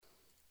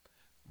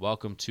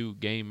Welcome to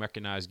Game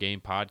Recognized Game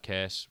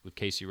Podcast with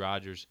Casey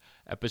Rogers.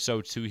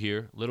 Episode 2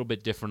 here, a little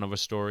bit different of a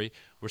story.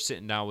 We're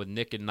sitting down with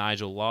Nick and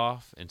Nigel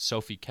Lough and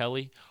Sophie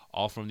Kelly,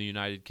 all from the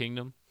United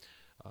Kingdom.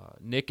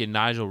 Nick and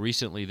Nigel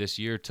recently this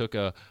year took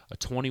a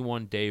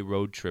 21-day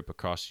road trip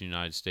across the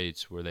United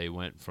States where they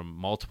went from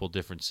multiple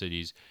different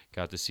cities,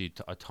 got to see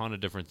a ton of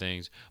different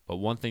things. But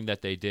one thing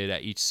that they did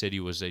at each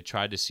city was they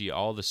tried to see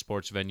all the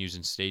sports venues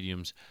and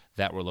stadiums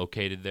that were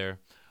located there.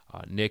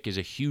 Nick is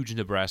a huge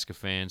Nebraska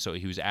fan, so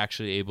he was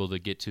actually able to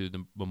get to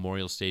the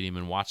Memorial Stadium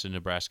and watch the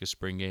Nebraska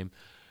spring game.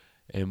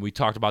 And we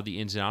talked about the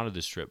ins and outs of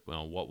this trip,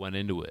 what went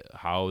into it,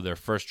 how their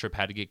first trip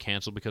had to get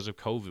canceled because of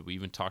COVID. We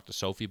even talked to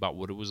Sophie about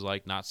what it was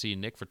like not seeing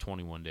Nick for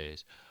 21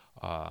 days.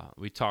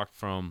 We talked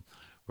from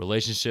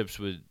relationships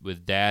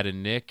with Dad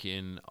and Nick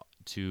and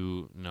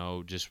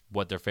to just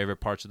what their favorite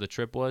parts of the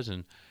trip was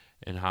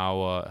and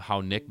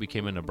how Nick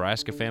became a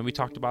Nebraska fan. We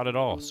talked about it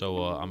all.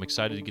 So I'm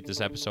excited to get this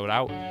episode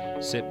out.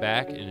 Sit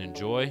back and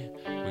enjoy.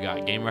 We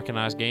got Game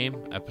Recognized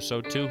Game,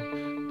 Episode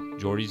 2,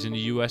 Gordies in the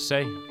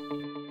U.S.A.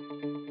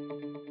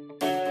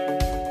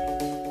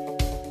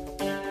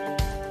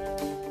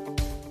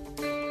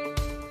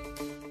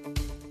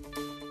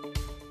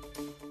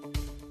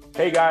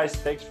 Hey guys,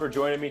 thanks for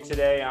joining me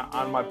today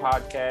on my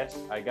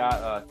podcast. I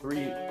got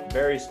three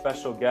very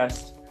special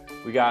guests.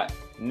 We got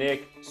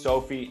Nick,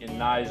 Sophie, and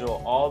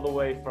Nigel all the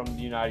way from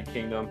the United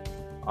Kingdom.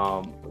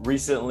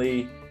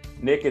 Recently,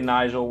 Nick and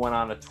Nigel went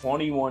on a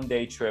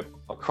 21-day trip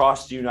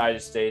across the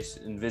United States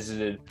and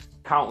visited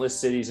countless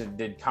cities and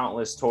did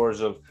countless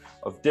tours of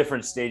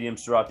different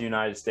stadiums throughout the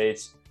United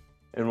States.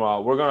 And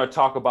we're going to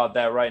talk about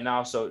that right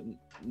now. So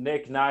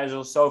Nick,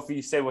 Nigel,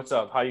 Sophie, say what's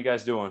up. How you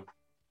guys doing?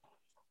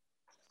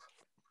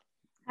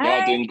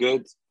 Yeah, doing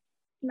good.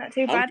 Not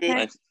too bad,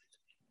 thanks.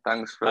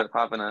 Thanks for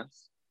having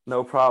us.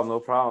 No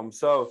problem.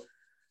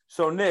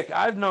 So Nick,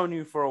 I've known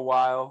you for a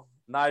while.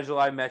 Nigel,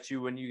 I met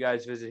you when you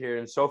guys visit here.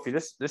 And Sophie,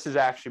 this is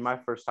actually my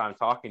first time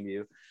talking to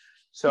you.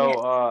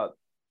 So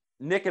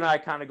Nick and I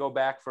kind of go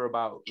back for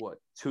about,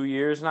 2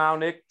 years now,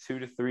 Nick? 2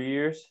 to 3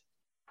 years?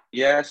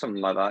 Yeah,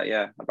 something like that,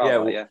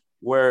 yeah.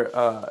 Where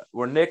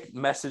Nick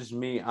messaged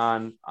me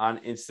on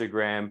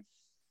Instagram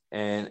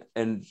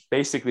and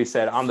basically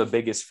said, I'm the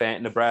biggest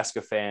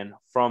Nebraska fan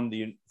from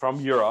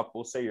Europe.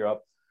 We'll say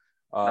Europe.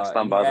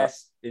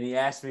 And he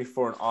asked me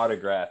for an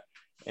autograph.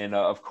 And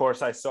of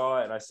course I saw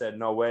it and I said,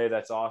 no way,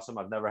 that's awesome.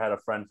 I've never had a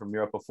friend from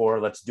Europe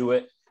before. Let's do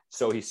it.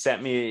 So he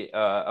sent me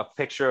a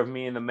picture of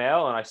me in the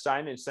mail and I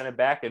signed it and sent it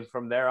back. And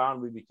from there on,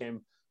 we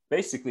became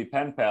basically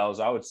pen pals,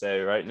 I would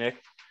say. Right,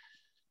 Nick?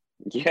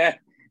 Yeah,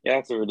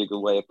 that's a really good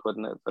way of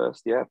putting it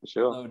first. Yeah, for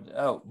sure. No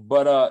doubt.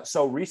 But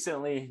so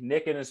recently,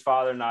 Nick and his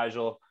father,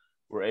 Nigel,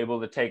 were able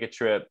to take a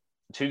trip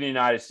to the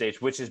United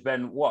States, which has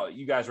been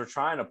you guys were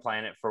trying to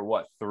plan it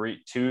for 3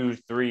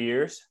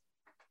 years?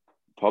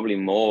 Probably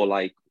more,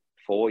 like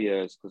 4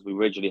 years, because we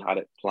originally had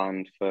it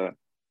planned for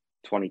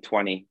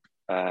 2020.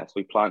 So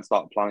we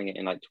started planning it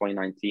in like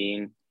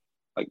 2019,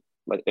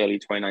 like early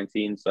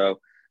 2019. So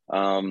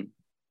 4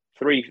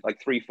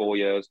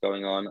 years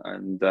going on,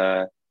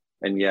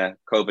 and yeah,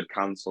 COVID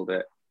cancelled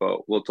it.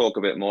 But we'll talk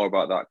a bit more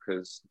about that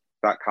because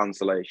that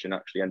cancellation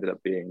actually ended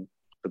up being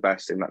the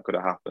best thing that could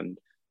have happened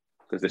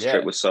because this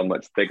trip was so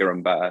much bigger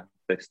and better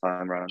this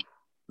time around.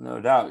 No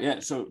doubt. Yeah.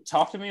 So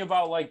talk to me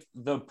about like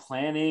the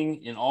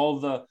planning and all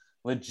the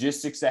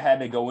logistics that had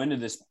to go into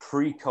this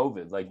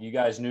pre-COVID. Like you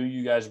guys knew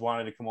you guys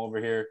wanted to come over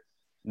here.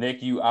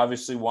 Nick, you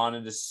obviously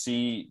wanted to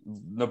see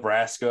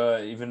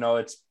Nebraska, even though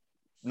it's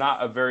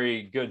not a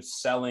very good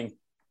selling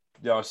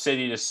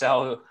city to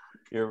sell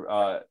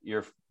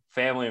your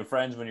family and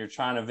friends when you're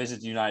trying to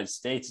visit the United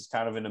States. It's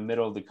kind of in the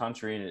middle of the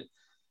country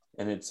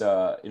and it's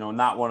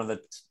not one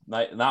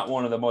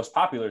of the most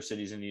popular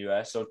cities in the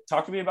U.S. So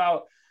talk to me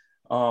about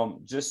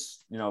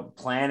just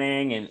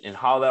planning and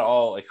how that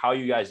all, like how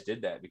you guys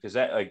did that, because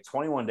that like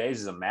 21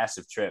 days is a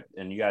massive trip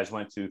and you guys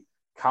went to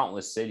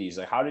countless cities.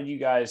 Like how did you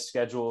guys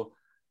schedule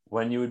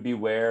when you would be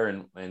where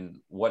and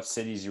what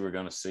cities you were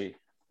going to see?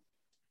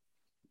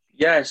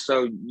 Yeah,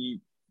 so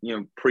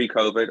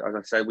pre-COVID, as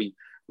I said, we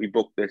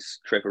booked this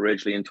trip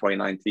originally in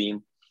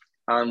 2019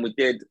 and we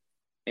did.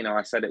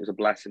 I said it was a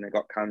blessing it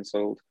got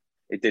cancelled.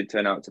 It did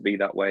turn out to be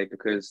that way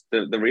because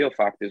the real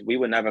fact is we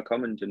were never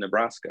coming to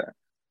Nebraska.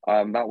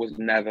 That was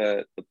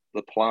never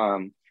the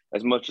plan.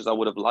 As much as I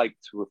would have liked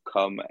to have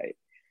come,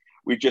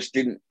 I just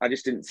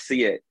didn't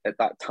see it at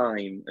that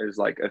time as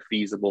like a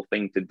feasible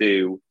thing to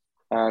do.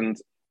 And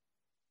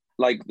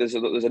like there's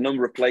a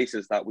number of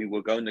places that we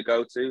were going to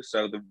go to.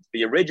 So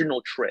the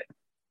original trip,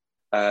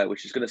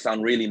 which is going to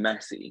sound really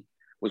messy,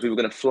 was we were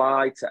going to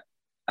fly to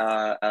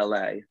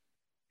LA.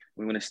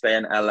 We were going to stay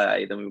in LA,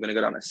 then we were going to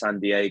go down to San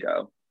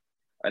Diego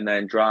and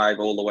then drive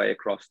all the way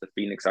across to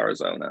Phoenix,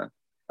 Arizona,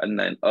 and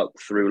then up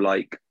through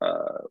like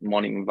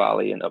Monument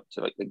Valley and up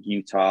to like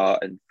Utah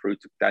and through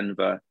to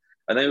Denver.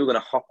 And then we were going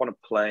to hop on a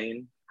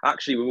plane.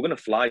 Actually, we were going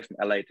to fly from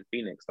LA to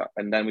Phoenix,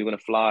 and then we were going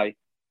to fly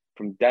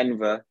from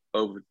Denver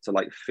over to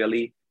like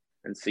Philly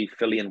and see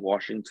Philly and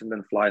Washington,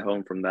 then fly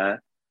home from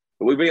there.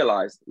 But we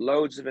realized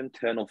loads of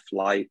internal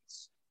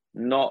flights,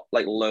 not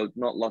like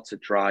not lots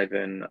of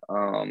driving.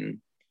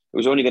 It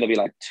was only going to be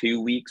like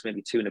 2 weeks,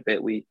 maybe 2 and a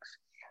bit weeks.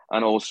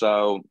 And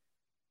also,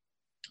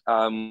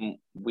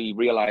 we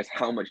realized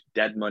how much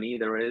dead money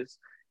there is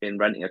in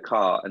renting a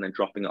car and then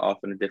dropping it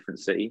off in a different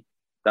city.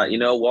 That, you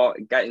know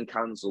what, getting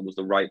cancelled was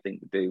the right thing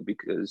to do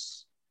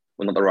because,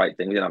 well, not the right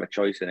thing. We didn't have a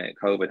choice in it.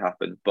 COVID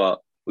happened,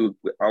 but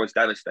I was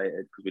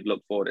devastated because we'd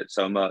looked forward to it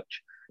so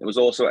much. It was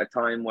also at a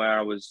time where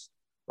I was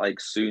like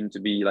soon to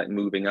be like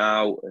moving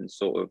out and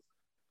sort of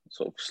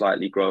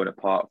slightly growing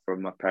apart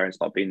from my parents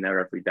not being there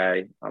every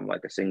day. I'm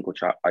like a single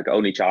child, like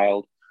only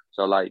child.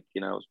 So like,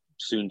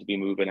 soon to be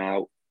moving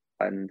out.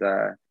 And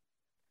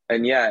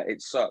yeah,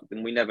 it sucked.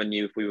 And we never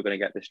knew if we were going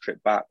to get this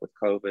trip back with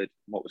COVID,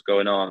 what was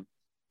going on.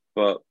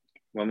 But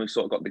when we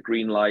sort of got the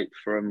green light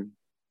from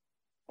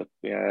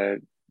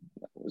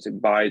was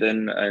it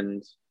Biden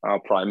and our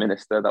prime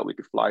minister that we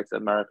could fly to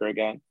America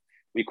again,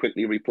 we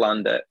quickly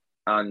replanned it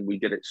and we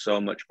did it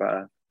so much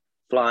better.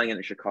 Flying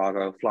into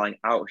Chicago, flying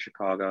out of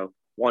Chicago,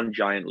 one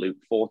giant loop,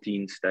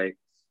 14 states.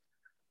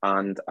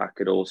 And I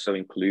could also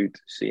include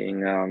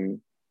seeing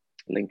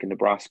Lincoln,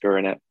 Nebraska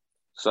in it.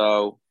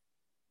 So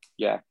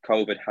yeah,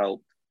 COVID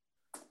helped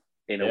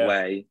in a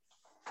way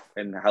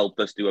and helped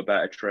us do a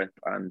better trip.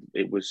 And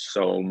it was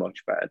so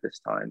much better this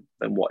time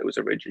than what it was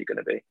originally going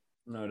to be.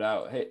 No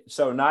doubt. Hey,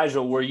 so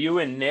Nigel, were you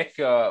and Nick,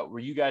 were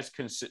you guys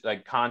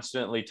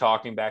constantly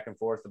talking back and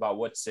forth about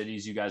what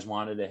cities you guys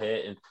wanted to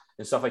hit and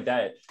stuff like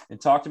that? And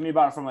talk to me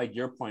about it from like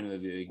your point of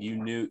view.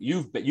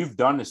 You've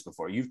done this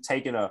before. You've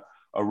taken a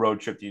road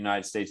trip to the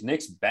United States.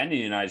 Nick's been to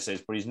the United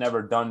States, but he's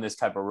never done this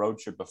type of road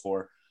trip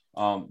before.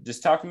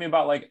 Just talk to me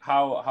about like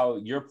how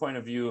your point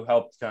of view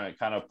helped kind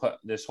of put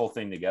this whole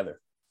thing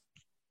together.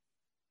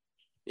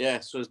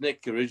 Yeah. So as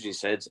Nick originally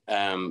said,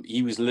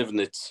 he was living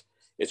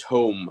at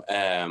home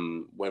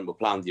when we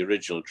planned the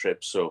original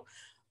trip. So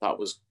that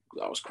was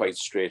quite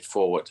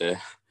straightforward to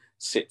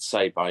sit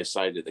side by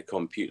side at the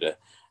computer.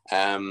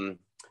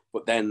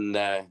 But then,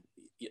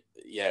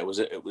 it was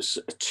a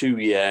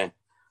 2-year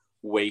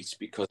wait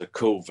because of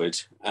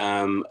COVID,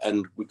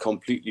 and we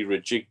completely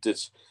rejigged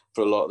it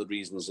for a lot of the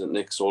reasons that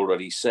Nick's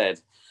already said,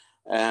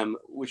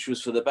 which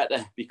was for the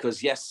better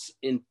because yes,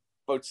 in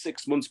about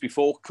 6 months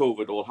before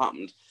COVID all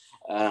happened,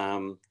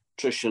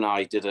 Trish and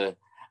I did a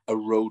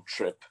road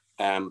trip.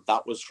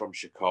 That was from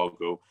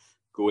Chicago,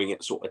 going in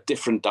sort of a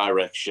different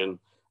direction.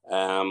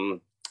 A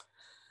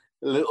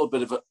little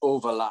bit of it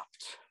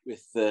overlapped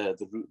with the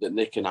route that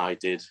Nick and I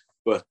did,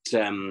 but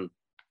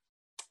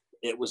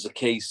it was a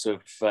case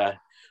of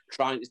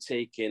trying to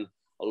take in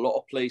a lot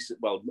of places.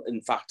 Well, in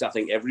fact, I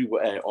think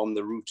everywhere on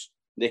the route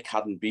Nick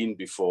hadn't been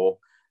before,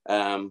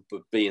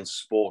 but being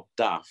sport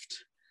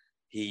daft,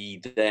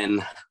 he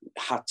then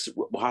had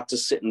to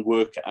sit and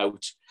work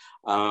out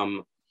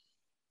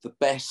the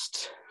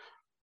best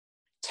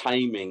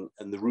timing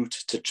and the route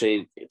to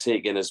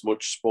take in as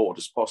much sport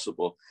as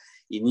possible.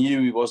 He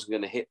knew he wasn't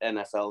going to hit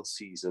NFL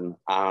season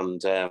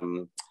and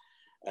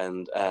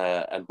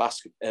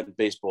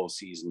baseball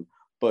season,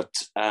 but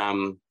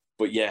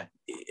yeah,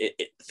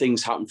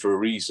 things happen for a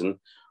reason.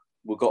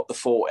 We got the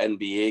 4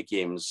 NBA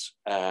games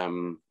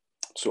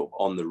sort of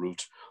on the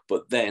route,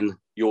 but then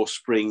your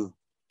spring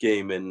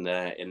game in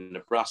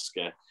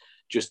Nebraska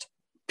just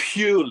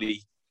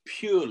purely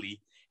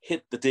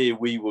hit the day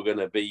we were going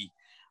to be.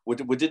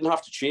 We didn't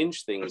have to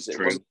change things.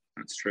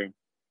 That's true.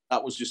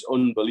 That was just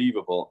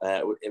unbelievable.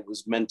 It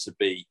was meant to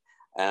be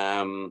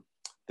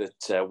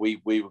that we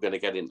were going to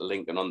get into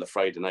Lincoln on the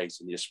Friday night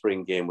and your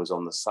spring game was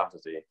on the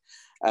Saturday.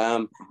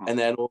 And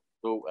then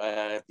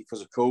also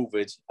because of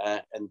COVID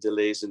and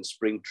delays in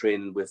spring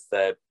training with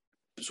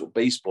sort of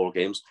baseball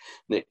games,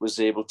 Nick was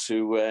able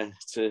to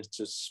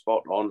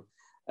spot on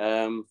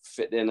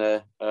fit in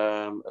a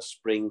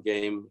spring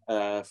game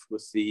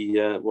with the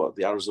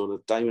Arizona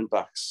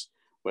Diamondbacks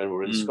when we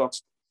were in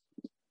Scottsdale.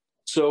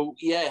 So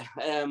yeah,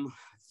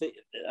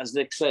 as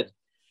Nick said,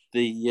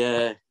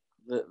 the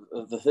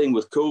thing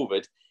with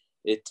COVID,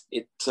 it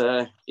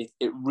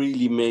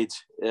really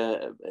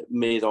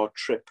made our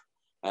trip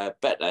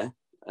better,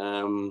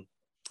 and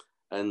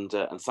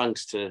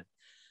thanks to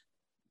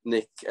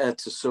Nick,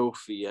 to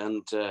Sophie,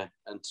 and to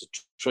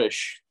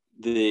Trish,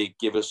 they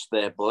give us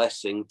their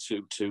blessing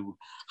to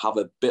have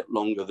a bit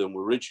longer than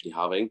we're originally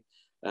having,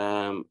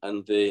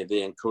 and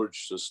they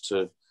encouraged us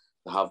to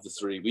have the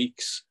 3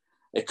 weeks.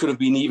 It could have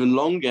been even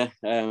longer,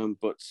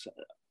 but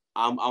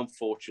I'm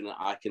fortunate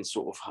I can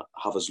sort of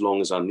have as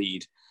long as I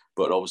need.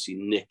 But obviously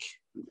Nick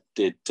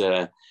did.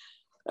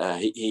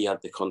 He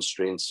had the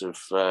constraints of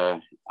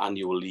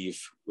annual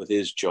leave with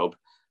his job.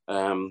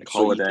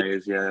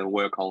 Holidays,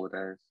 work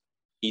holidays.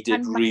 He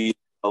did really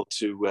well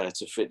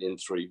to fit in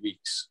 3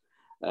 weeks.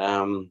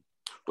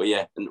 But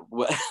yeah, and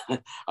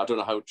I don't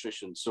know how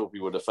Trish and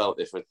Sophie would have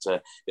felt if it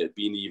had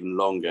been even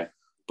longer.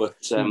 But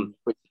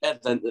yeah,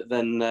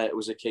 then it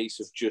was a case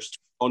of just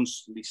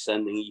constantly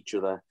sending each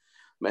other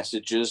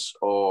messages,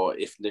 or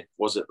if Nick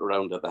wasn't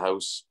around at the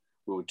house,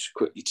 we would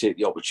quickly take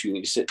the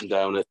opportunity sitting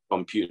down at the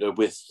computer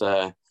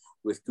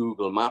with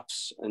Google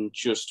Maps and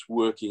just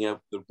working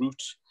out the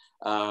route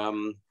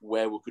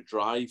where we could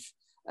drive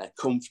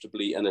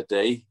comfortably in a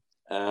day.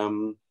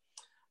 And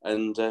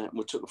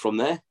we took it from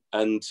there.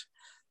 And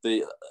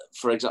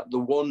for example, the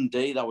one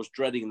day that I was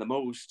dreading the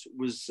most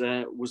was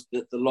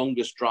the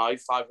longest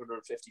drive,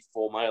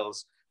 554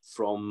 miles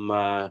from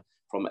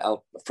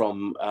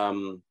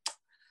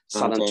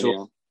San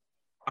Antonio.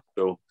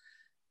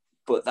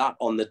 But that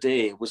on the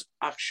day was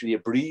actually a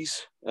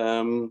breeze.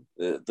 The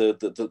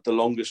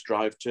longest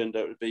drive turned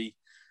out to be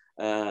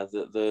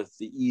the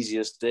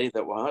easiest day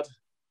that we had.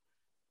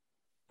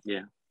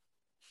 Yeah.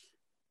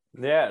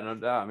 Yeah, no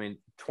doubt. I mean,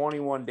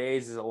 21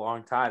 days is a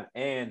long time.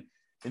 And,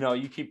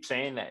 you keep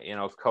saying that,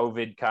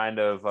 COVID kind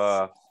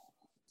of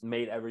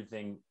made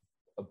everything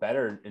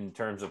better in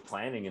terms of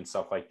planning and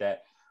stuff like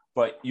that.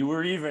 But you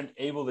were even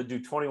able to do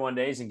 21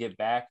 days and get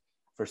back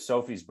for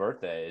Sophie's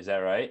birthday. Is that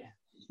right?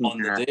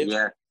 On the day?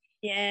 Yeah.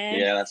 Yeah.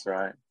 Yeah, that's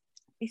right.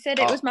 He said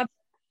it was my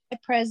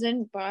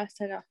present, but I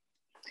said,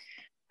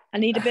 I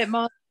need a bit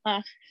more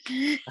than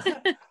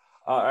that.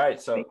 All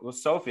right. So, well,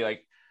 Sophie,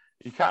 like,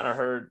 you kind of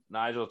heard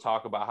Nigel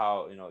talk about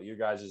how, your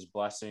guys'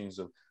 blessings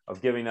of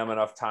giving them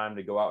enough time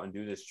to go out and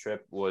do this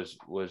trip was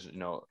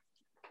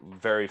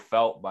very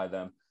felt by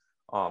them.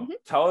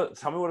 Tell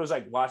me what it was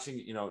like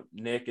watching,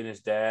 Nick and his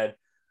dad,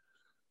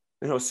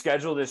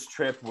 schedule this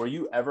trip. Were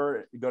you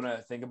ever going to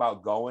think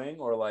about going,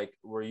 or like,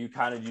 were you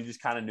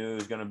just kind of knew it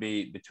was going to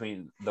be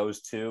between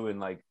those two?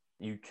 And like,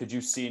 could you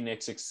see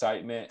Nick's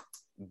excitement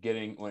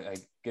getting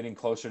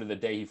closer to the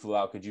day he flew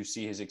out? Could you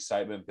see his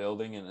excitement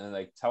building? And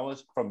like, tell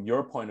us from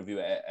your point of view,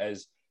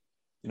 as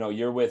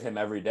you're with him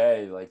every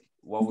day, like,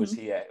 what was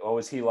he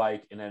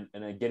like? And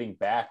then getting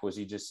back, was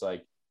he just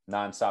like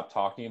nonstop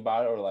talking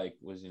about it, or like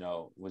was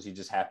he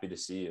just happy to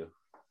see you?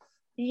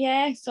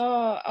 Yeah, so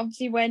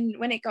obviously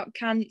when it got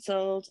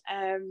cancelled,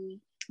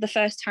 the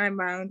first time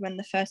round, when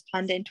the first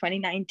planned in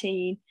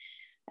 2019,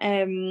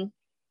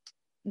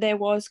 there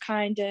was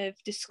kind of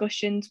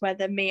discussions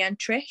whether me and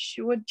Trish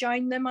would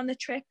join them on the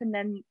trip, and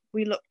then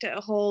we looked at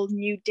a whole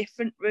new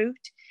different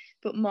route,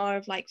 but more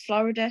of like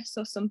Florida,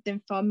 so something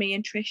for me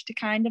and Trish to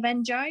kind of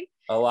enjoy.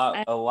 A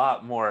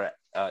lot more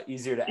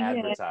easier to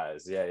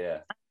advertise.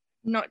 Yeah.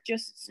 Not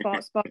just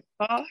sport.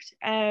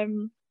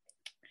 And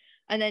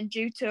then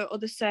due to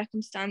other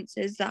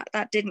circumstances,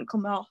 that didn't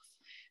come off.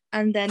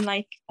 And then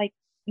like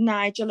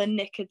Nigel and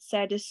Nick had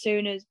said, as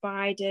soon as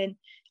Biden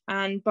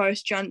and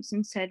Boris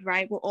Johnson said,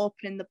 right, we're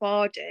opening the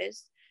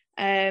borders,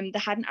 they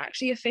hadn't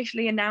actually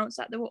officially announced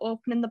that they were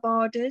opening the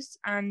borders,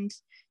 and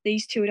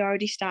these two had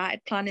already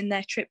started planning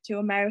their trip to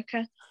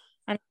America.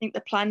 And I think they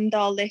planned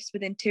all this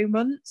within 2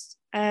 months.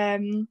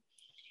 And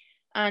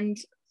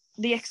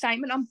the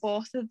excitement on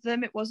both of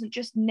them, it wasn't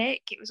just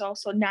Nick, it was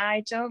also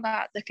Nigel,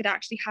 that they could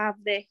actually have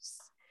this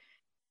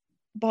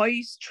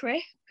boys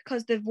trip,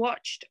 because they've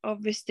watched,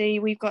 obviously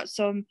we've got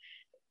some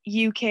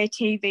UK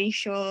TV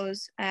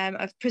shows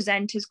of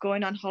presenters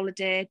going on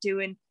holiday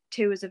doing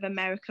tours of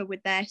America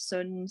with their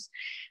sons,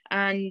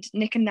 and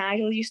Nick and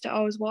Nigel used to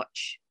always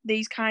watch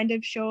these kind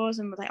of shows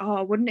and were like,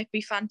 oh, wouldn't it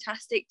be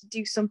fantastic to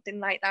do something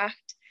like that?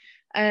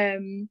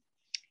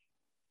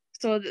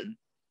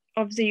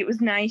 Obviously it was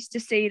nice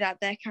to see that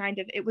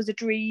it was a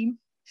dream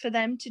for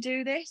them to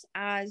do this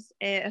as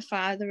a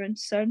father and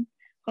son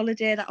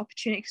holiday, that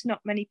opportunity, because not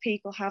many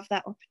people have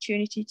that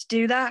opportunity to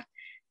do that,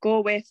 go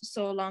away for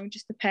so long,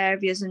 just the pair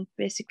of yous, and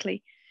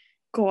basically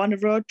go on a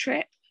road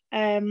trip.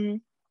 So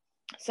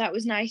that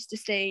was nice to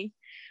see.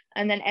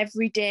 And then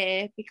every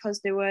day, because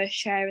they were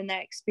sharing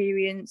their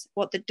experience,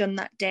 what they'd done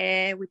that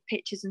day with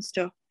pictures and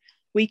stuff,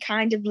 we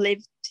kind of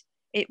lived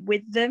it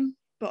with them,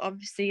 but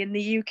obviously in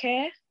the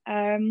UK.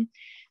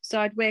 So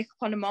I'd wake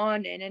up on a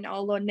morning, and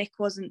although Nick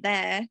wasn't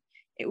there,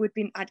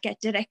 I'd get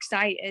dead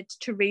excited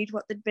to read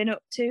what they'd been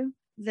up to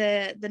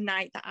the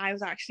night that I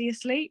was actually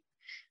asleep,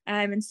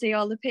 and see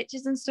all the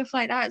pictures and stuff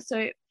like that.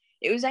 So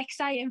it was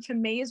exciting for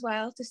me as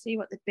well to see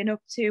what they'd been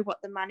up to, what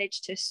they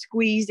managed to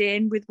squeeze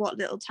in with what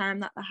little time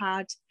that they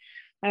had.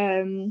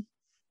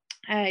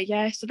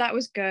 So that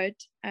was good.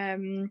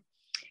 And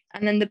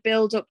then the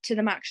build up to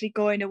them actually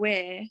going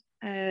away,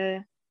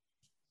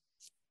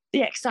 the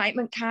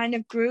excitement kind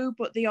of grew,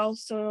 but they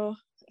also,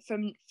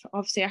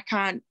 obviously I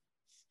can't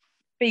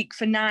speak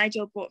for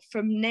Nigel, but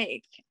from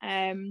Nick,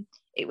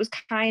 it was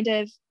kind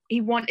of,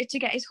 he wanted to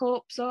get his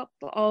hopes up,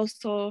 but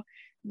also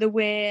the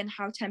way and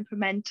how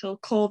temperamental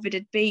COVID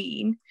had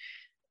been,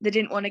 they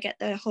didn't want to get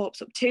their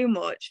hopes up too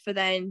much for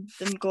them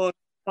go,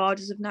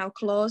 borders have now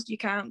closed, you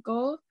can't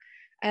go.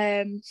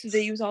 So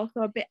he was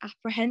also a bit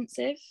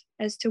apprehensive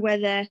as to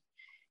whether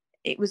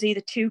it was either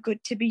too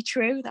good to be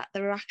true that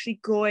they were actually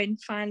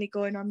finally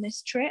going on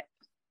this trip.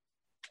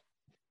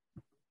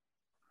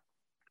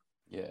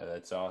 Yeah,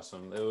 that's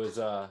awesome. It was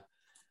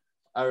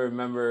I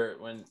remember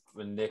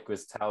when Nick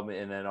was telling me,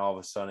 and then all of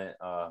a sudden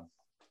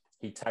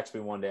he texted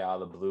me one day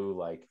out of the blue,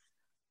 like,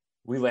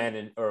 we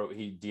landed, or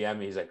he DM'd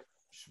me, he's like,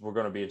 we're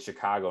going to be in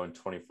Chicago in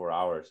 24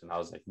 hours. And I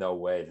was like, no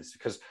way. This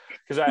because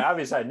I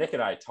obviously Nick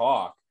and I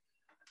talk,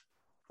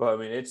 But I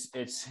mean, it's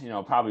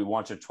probably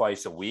once or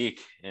twice a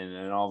week,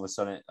 and all of a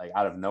sudden, like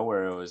out of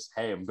nowhere, it was,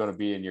 hey, I'm going to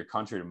be in your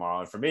country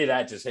tomorrow. And for me,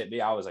 that just hit me.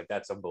 I was like,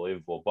 that's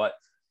unbelievable. But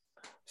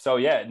so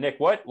yeah,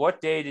 Nick,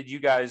 what day did you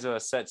guys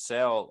set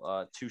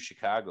sail to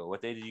Chicago?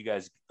 What day did you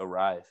guys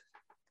arrive?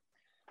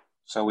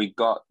 So we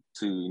got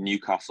to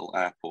Newcastle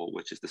Airport,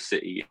 which is the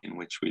city in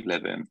which we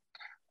live in.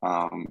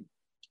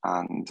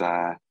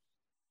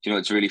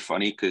 It's really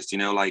funny because,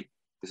 like,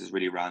 this is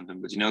really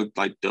random, but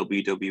like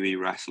WWE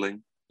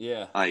wrestling?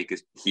 Yeah. Like,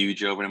 it's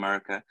huge over in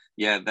America.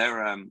 Yeah,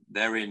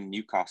 they're in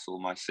Newcastle,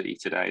 my city,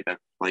 today. They're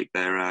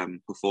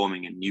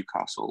performing in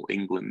Newcastle,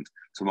 England,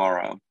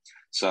 tomorrow.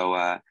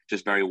 So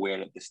just very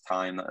weird at this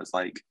time that it's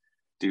like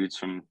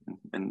dudes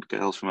and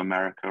girls from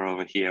America are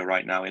over here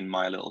right now in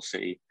my little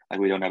city.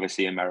 Like, we don't ever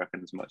see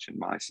Americans much in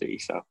my city,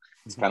 so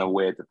it's kind of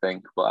weird to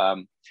think. But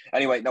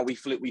anyway, no, we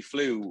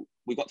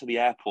got to the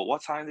airport.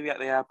 What time did we get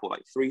to the airport?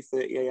 Like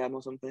 3:30 a.m.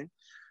 or something.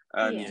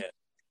 Yeah.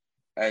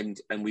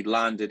 And we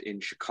landed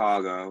in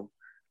Chicago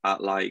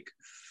at like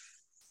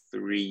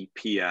 3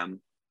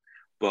 p.m.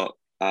 But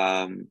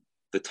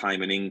the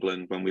time in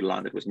England when we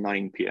landed was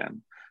 9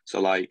 p.m.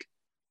 So like,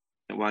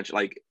 imagine,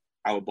 like,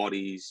 our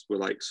bodies were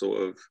like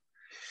sort of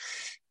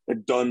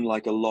had done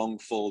like a long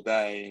full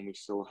day, and we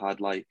still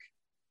had like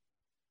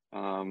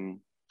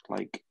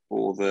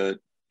all the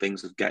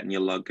things of getting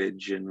your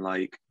luggage and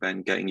like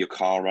then getting your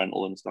car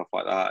rental and stuff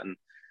like that,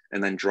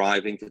 and then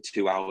driving for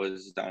 2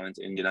 hours down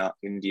into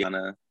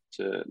Indiana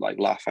to like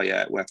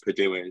Lafayette, where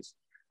Purdue is,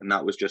 and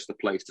that was just a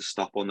place to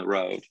stop on the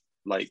road.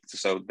 Like,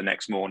 so the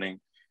next morning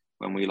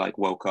when we like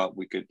woke up,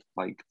 we could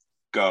like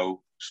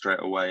go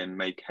straight away and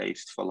make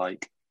haste for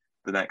like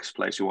the next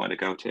place we wanted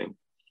to go to.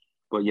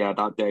 But yeah,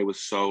 that day was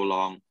so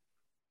long.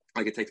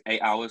 Like, it takes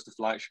 8 hours to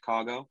fly to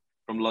Chicago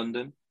from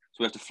London. So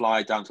we have to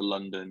fly down to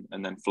London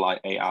and then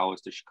fly 8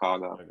 hours to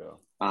Chicago.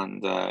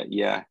 And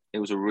yeah, it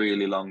was a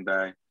really long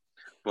day.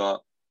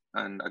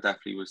 And I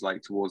definitely was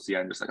like, towards the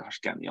end, just like, I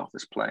should get me off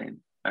this plane.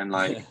 And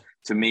like,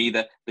 to me,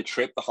 the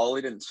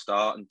holiday didn't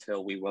start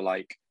until we were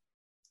like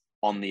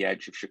on the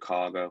edge of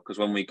Chicago. Because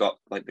when we got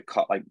like the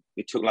car, like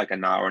it took like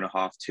an hour and a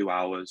half, 2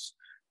 hours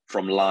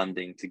from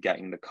landing to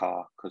getting the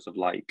car because of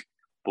like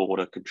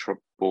border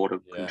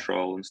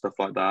control and stuff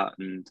like that.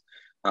 And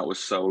that was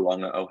so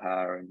long at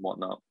O'Hare and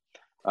whatnot.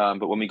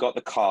 But when we got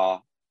the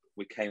car,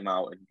 we came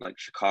out and like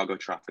Chicago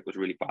traffic was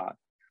really bad.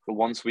 But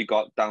once we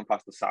got down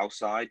past the south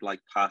side, like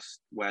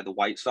past where the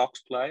White Sox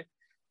play,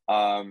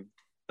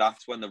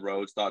 that's when the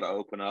road started to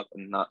open up.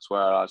 And that's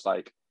where I was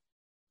like,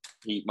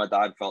 my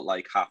dad felt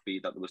like happy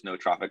that there was no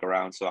traffic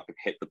around, so I could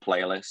hit the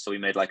playlist. So we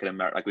made like a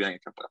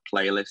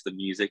playlist of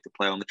music to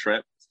play on the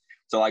trip.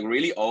 So like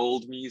really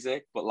old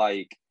music, but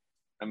like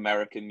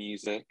American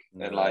music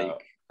and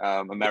like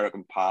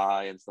American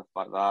Pie and stuff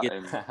like that. Yeah.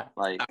 And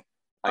like,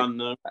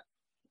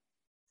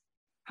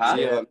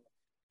 yeah.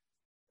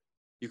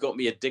 You got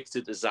me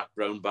addicted to Zac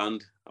Brown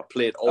Band. I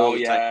play it all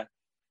the time.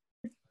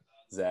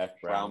 Zac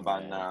Brown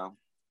Band now.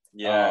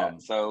 Yeah.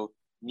 So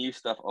new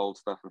stuff, old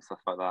stuff, and stuff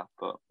like that.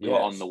 But we were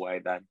on the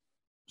way then.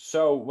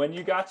 So when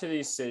you got to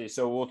these cities,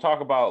 so we'll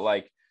talk about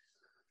like,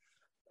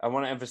 I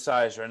want to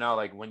emphasize right now,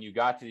 like when you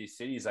got to these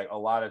cities, like a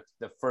lot of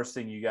the first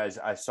thing you guys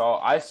I saw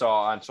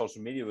on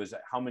social media was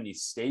how many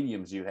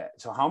stadiums you had.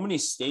 So how many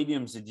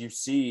stadiums did you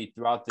see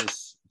throughout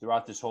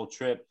this whole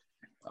trip,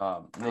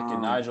 Nick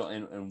and Nigel,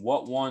 and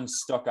what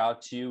ones stuck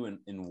out to you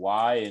and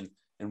why,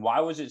 and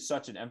why was it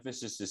such an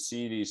emphasis to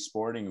see these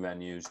sporting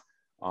venues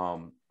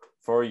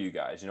for you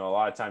guys? You know, a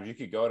lot of times you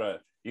could go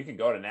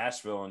to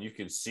Nashville and you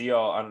can see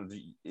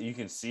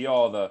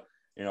all the,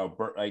 you know,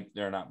 like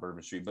they're not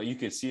Bourbon Street, but you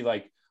could see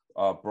like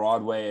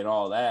Broadway and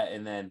all that,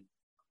 and then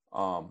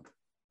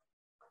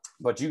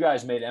but you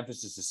guys made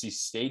emphasis to see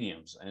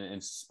stadiums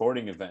and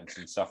sporting events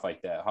and stuff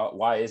like that.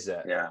 Why is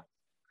that? Yeah,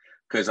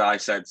 because I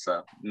said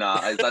so.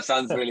 No, that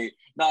sounds really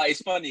no.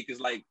 It's funny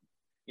because, like,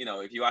 you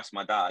know, if you ask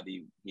my dad,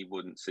 he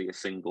wouldn't see a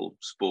single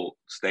sport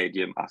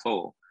stadium at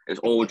all.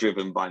 It's all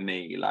driven by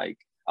me. Like,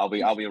 I'll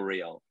be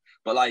real.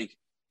 But like,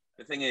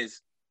 the thing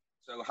is,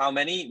 so how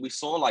many we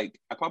saw? Like,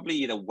 I probably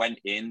either went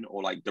in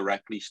or like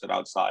directly stood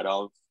outside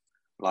of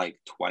like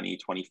 20,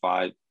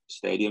 25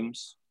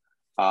 stadiums.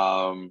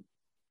 And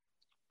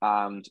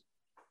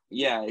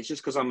yeah, it's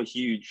just because I'm a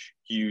huge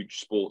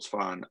sports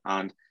fan,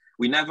 and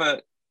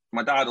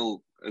my dad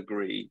will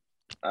agree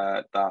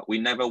that we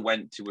never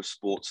went to a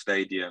sports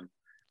stadium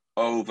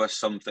over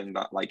something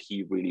that like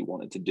he really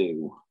wanted to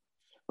do.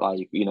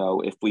 Like, you know,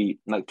 if we,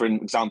 like, for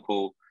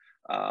example,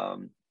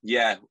 on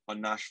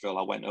Nashville,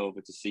 I went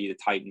over to see the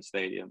Titan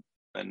Stadium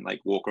and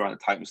like walk around the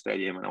Titan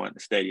Stadium, and I went to the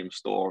Stadium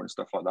Store and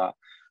stuff like that.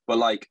 But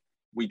like,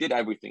 we did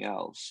everything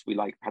else. We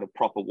like had a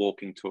proper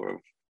walking tour of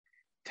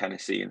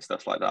Tennessee and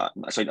stuff like that.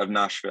 So of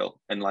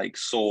Nashville, and like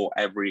saw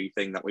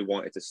everything that we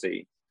wanted to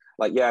see.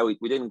 Like, yeah, we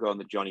didn't go on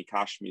the Johnny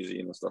Cash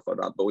Museum and stuff like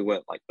that, but we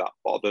weren't like that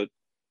bothered.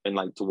 And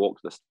like, to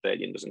walk to the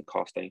stadium doesn't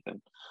cost anything.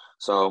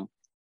 So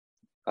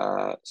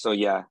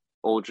yeah,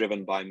 all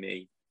driven by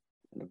me.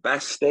 And the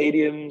best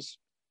stadiums,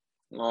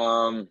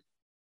 well,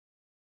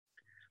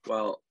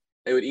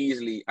 I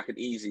could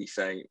easily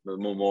say the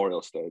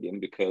Memorial Stadium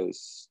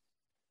because,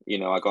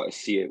 I got to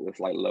see it with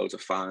like loads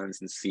of fans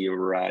and sea of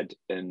red,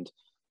 and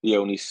the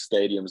only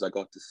stadiums I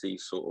got to see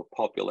sort of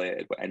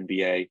populated were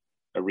NBA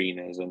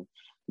arenas. And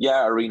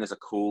yeah, arenas are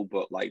cool,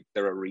 but like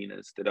they're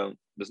arenas.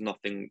 There's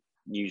nothing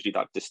usually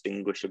that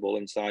distinguishable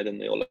inside them.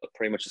 They all look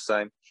pretty much the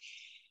same.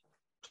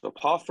 So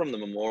apart from the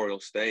Memorial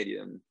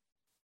Stadium,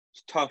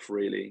 it's tough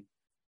really.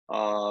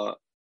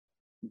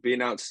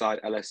 Being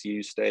outside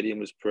LSU stadium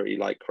was pretty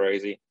like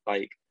crazy.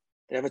 Like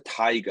they have a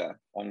tiger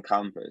on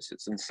campus.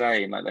 It's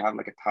insane. Like they have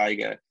like a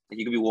tiger. Like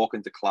you could be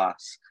walking to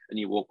class and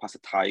you walk past a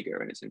tiger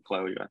and it's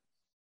enclosure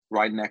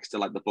right next to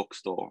like the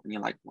bookstore, and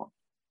you're like, what?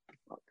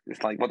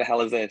 It's like, what the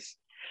hell is this?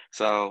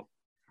 So,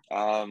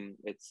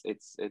 it's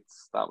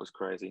that was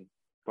crazy.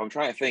 But I'm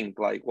trying to think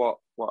like what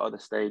other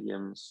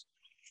stadiums.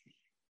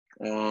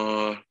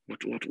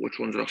 Which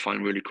ones did I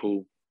find really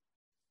cool?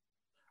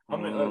 I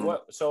mean, like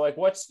what? So, like,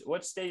 what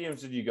stadiums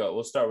did you go?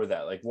 We'll start with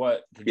that. Like,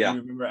 what did you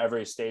remember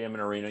every stadium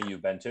and arena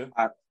you've been to?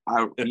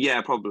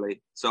 Yeah,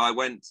 probably. So I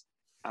went.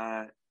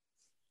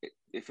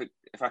 If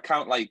I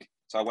count, like,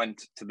 so I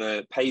went to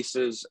the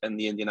Pacers and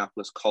the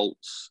Indianapolis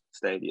Colts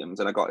stadiums,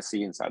 and I got to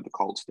see inside the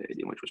Colts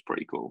stadium, which was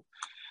pretty cool.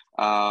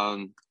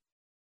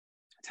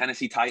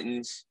 Tennessee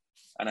Titans,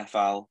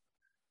 NFL.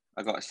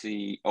 I got to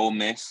see Ole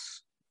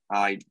Miss.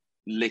 I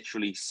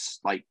literally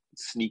like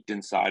sneaked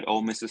inside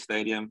Ole Miss's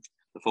stadium,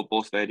 the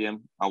football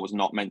stadium. I was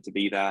not meant to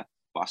be there,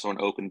 but I saw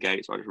an open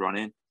gate, so I just ran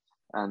in,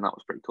 and that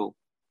was pretty cool.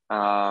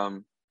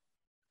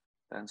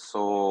 Then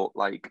saw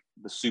like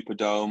the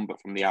Superdome,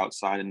 but from the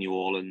outside in New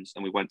Orleans,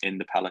 and we went in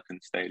the Pelican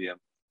Stadium.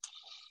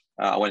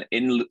 I went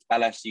in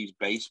LSU's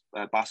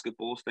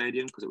basketball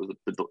stadium because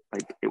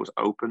it was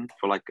open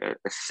for like a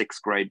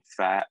sixth grade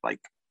fair,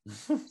 like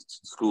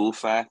school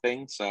fair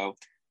thing. So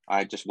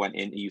I just went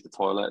in to use the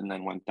toilet and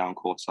then went down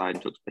courtside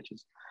and took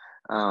pictures.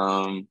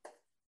 I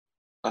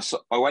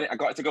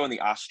got to go in the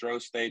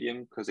Astros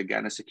stadium because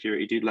again a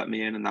security dude let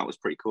me in, and that was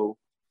pretty cool.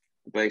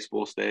 The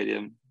baseball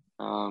stadium.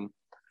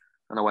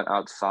 And I went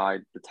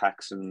outside the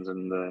Texans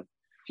and the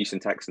Houston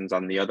Texans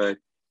and the other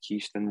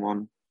Houston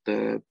one,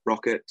 the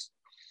Rockets.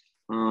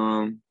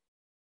 San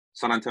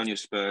Antonio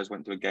Spurs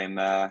went to a game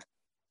there. I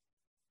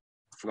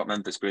forgot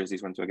Memphis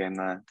Grizzlies went to a game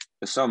there.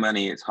 There's so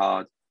many, it's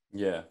hard.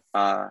 Yeah.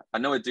 I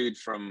know a dude,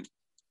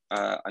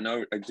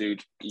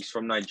 he's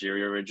from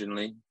Nigeria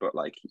originally, but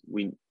like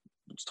we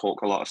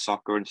talk a lot of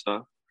soccer and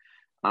stuff.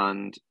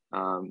 And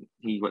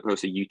he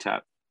goes to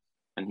UTEP,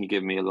 and he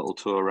gave me a little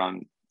tour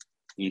around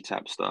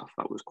UTEP stuff.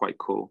 That was quite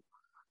cool.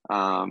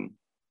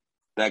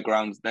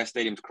 Their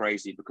stadium's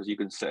crazy because you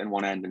can sit in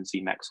one end and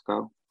see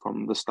Mexico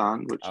from the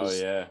stand, which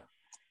is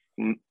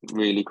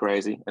really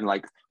crazy. And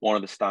like one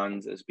of the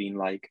stands has been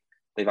like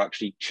they've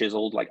actually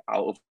chiseled like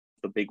out of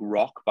the big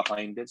rock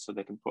behind it so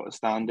they can put a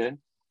stand in,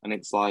 and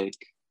it's like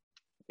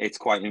that's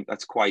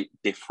quite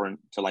different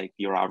to like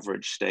your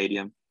average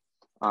stadium.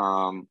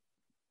 But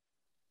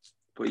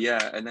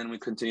yeah, and then we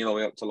continued all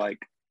the way up to like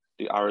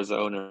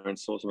Arizona and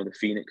saw some of the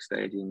Phoenix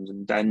stadiums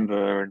and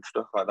Denver and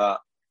stuff like that.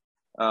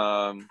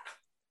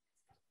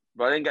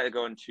 But I didn't get to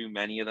go in too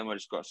many of them. I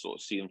just got to sort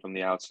of see them from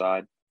the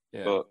outside.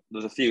 Yeah. But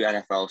there's a few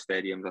NFL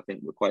stadiums I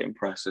think were quite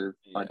impressive,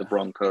 like the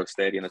Broncos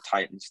Stadium, the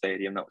Titans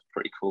Stadium. That was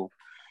pretty cool.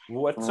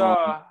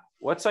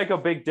 What's like a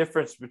big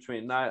difference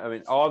between that? I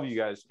mean, all of you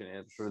guys can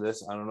answer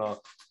this. I don't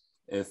know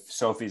if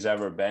Sophie's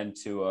ever been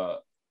to a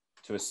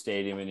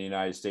stadium in the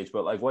United States,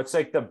 but like, what's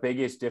like the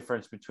biggest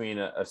difference between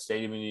a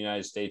stadium in the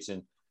United States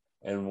and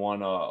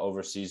one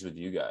overseas with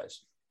you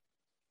guys?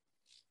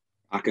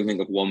 I can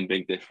think of one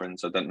big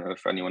difference. I don't know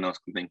if anyone else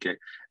can think it,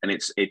 and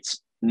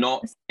it's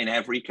not in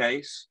every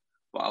case,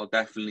 but I'll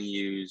definitely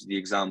use the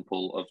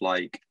example of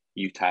like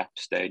UTEP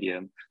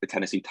Stadium, the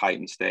Tennessee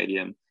Titans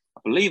Stadium.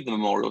 I believe the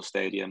Memorial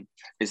Stadium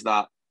is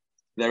that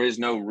there is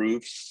no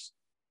roofs,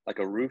 like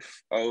a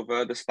roof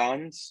over the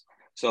stands.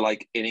 So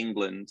like in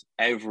England,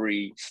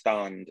 every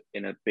stand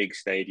in a big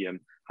stadium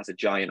has a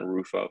giant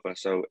roof over.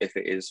 So if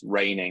it is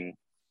raining,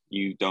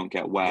 you don't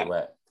get wet.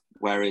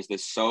 Whereas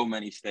there's so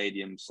many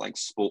stadiums, like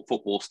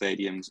football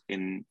stadiums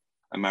in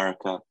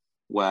America,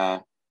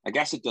 where I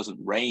guess it doesn't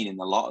rain in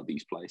a lot of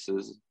these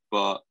places,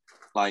 but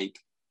like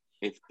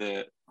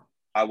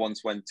I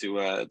once went to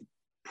a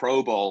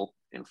Pro Bowl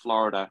in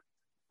Florida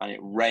and it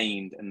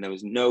rained and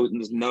there's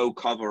no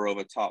cover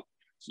over top.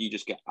 So you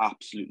just get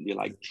absolutely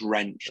like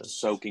drenched,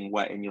 soaking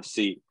wet in your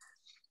seat.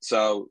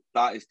 So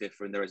that is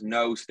different. There is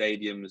no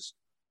stadiums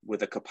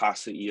with a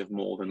capacity of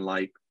more than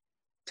like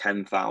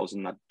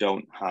 10,000 that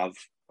don't have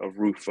a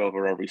roof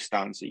over every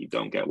stand so you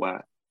don't get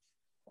wet.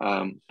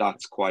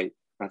 That's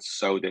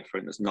so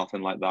different. There's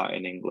nothing like that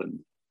in England.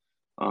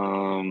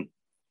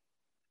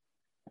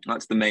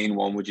 That's the main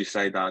one. Would you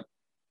say that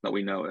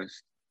we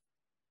noticed?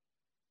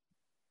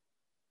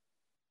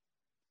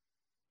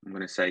 I'm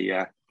gonna say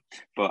yeah,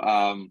 but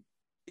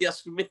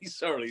yes, for me.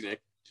 Sorry, Nick.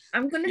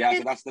 I'm gonna say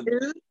so that's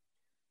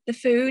the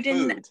food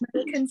in the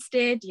American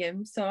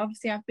stadium. So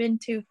obviously I've been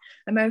to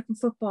American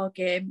football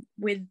game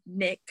with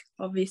Nick,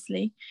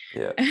 obviously.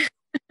 Yeah.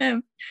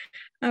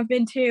 I've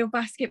been to a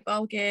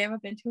basketball game.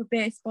 I've been to a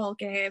baseball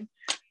game,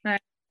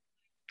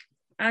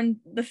 and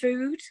the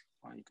food.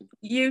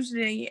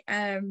 Usually,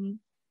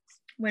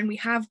 when we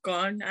have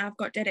gone, I've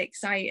got dead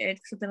excited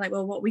because I've been like,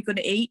 "Well, what are we going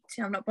to eat?"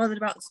 I'm not bothered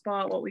about the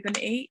sport. What are we going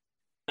to eat?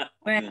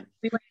 When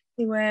we went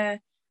to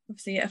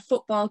obviously a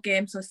football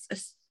game, so a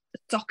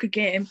soccer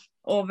game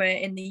over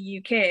in the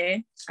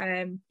UK,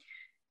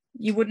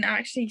 you wouldn't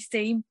actually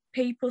see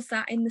people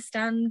sat in the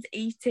stands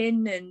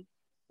eating, and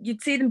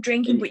you'd see them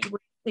drinking, but you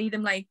wouldn't see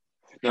them like.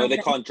 No, they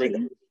can't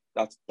drink.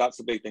 That's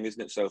the big thing,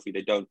 isn't it, Sophie?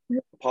 They don't.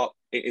 Apart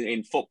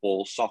in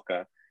football,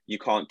 soccer, you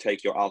can't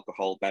take your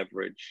alcohol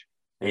beverage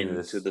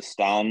into the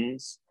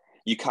stands.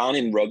 You can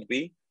in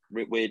rugby,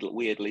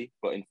 weirdly,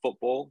 but in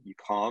football, you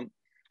can't.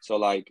 So,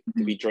 like,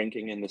 to be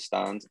drinking in the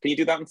stands, can you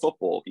do that in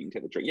football? You can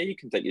take the drink. Yeah, you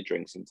can take your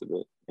drinks into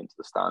the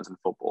stands in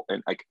football,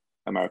 in like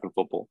American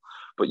football,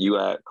 but you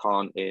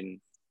can't in.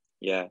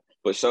 Yeah,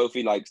 but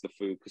Sophie likes the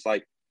food because,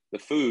 like, the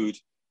food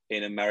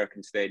in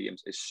American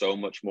stadiums is so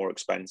much more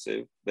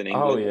expensive than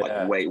England.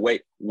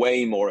 Like,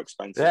 way more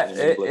expensive than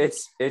England.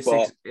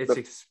 It's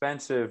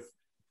expensive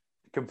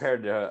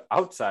compared to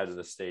outside of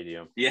the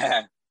stadium.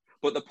 Yeah,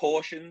 but the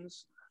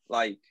portions,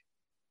 like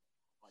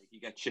you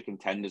get chicken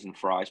tenders and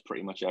fries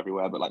pretty much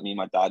everywhere. But like me and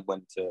my dad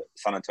went to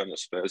San Antonio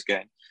Spurs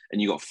game,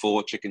 and you got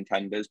 4 chicken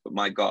tenders. But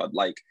my God,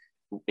 like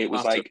it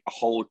was like a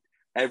whole.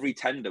 Every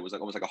tender was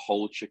like almost like a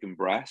whole chicken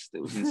breast.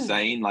 It was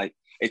insane. Like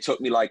it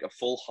took me like a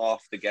full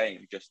half the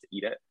game just to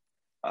eat it.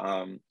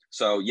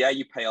 So yeah,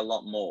 you pay a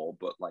lot more,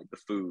 but like the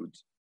food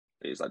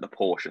is like the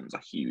portions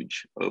are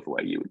huge over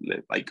where you would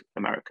live, like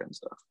America and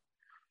stuff.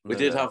 We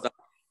did have that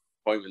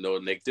appointment though,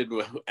 Nick, didn't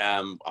we?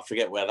 I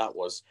forget where that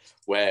was,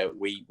 where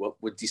we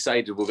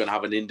decided we're going to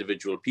have an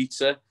individual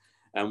pizza,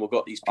 and we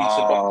got these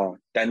pizza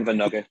Denver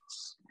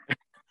Nuggets.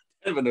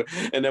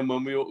 And then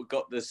when we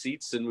got the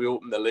seats and we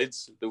opened the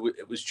lids,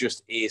 it was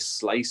just a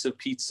slice of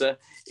pizza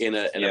in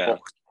a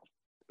box.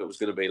 It was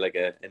going to be like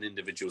an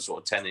individual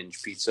sort of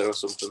 10-inch pizza or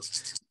something.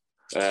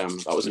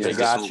 That was a big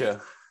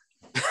gotcha.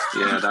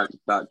 Yeah,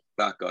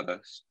 that got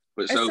us.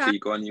 But Sophie,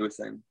 go on, you were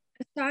saying.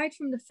 Aside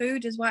from the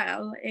food as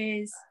well,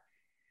 is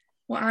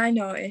what I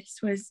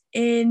noticed was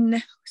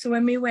so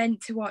when we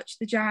went to watch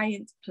the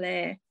Giants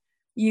play,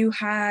 you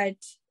had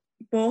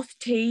both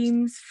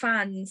teams'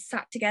 fans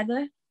sat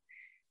together.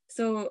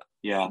 So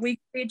we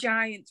could be a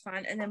Giants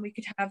fan, and then we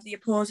could have the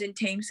opposing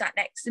team sat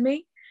next to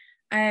me.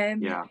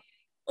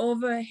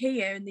 Over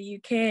here in the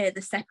UK,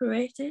 they're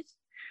separated.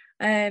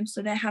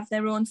 So they have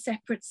their own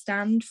separate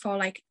stand for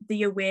like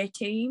the away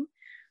team.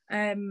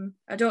 I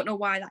don't know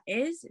why that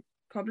is.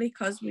 Probably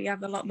because we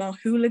have a lot more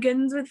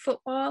hooligans with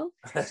football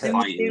than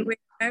we do with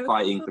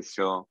fighting for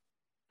sure.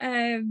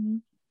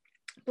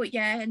 But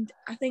yeah, and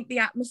I think the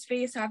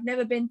atmosphere. So I've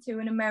never been to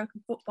an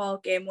American football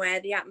game where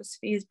the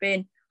atmosphere has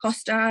been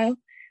hostile.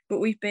 But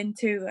we've been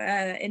to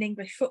an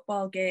English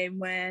football game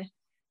where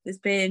there's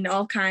been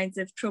all kinds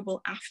of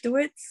trouble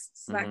afterwards.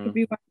 So that could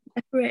be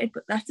separated,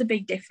 but that's a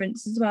big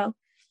difference as well.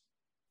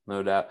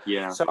 No doubt.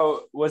 Yeah.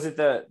 So was it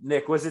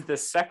the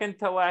second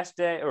to last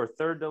day or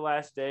third to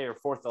last day or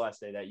fourth to last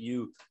day that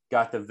you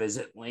got to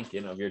visit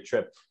Lincoln of your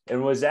trip?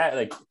 And was that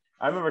like,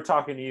 I remember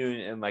talking to you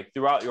and like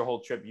throughout your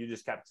whole trip, you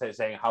just kept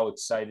saying how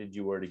excited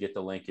you were to get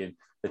to Lincoln,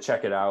 to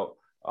check it out.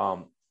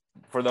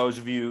 For those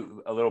of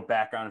you, a little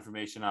background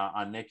information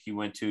on Nick. He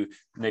went to,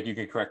 Nick, you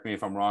can correct me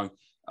if I'm wrong,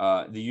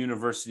 the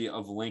University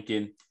of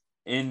Lincoln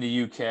in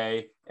the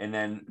UK, and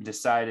then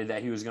decided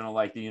that he was going to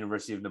like the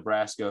University of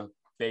Nebraska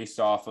based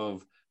off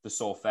of the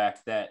sole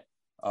fact that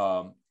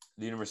the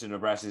University of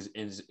Nebraska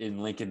is in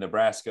Lincoln,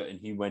 Nebraska, and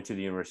he went to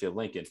the University of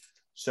Lincoln.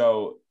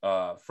 So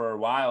for a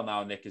while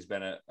now, Nick has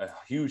been a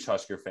huge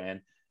Husker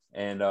fan.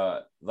 And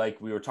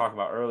like we were talking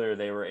about earlier,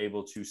 they were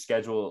able to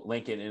schedule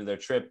Lincoln into their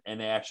trip, and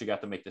they actually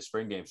got to make the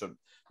spring game. So,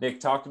 Nick,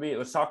 talk to me.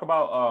 Let's talk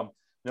about,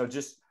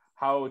 just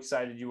how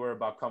excited you were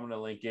about coming to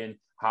Lincoln,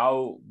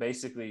 how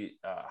basically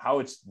how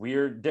it's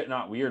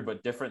not weird,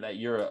 but different that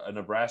you're a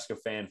Nebraska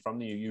fan from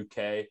the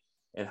UK,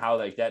 and how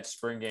like that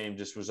spring game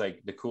just was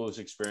like the coolest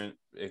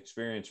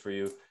experience for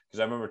you. Because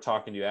I remember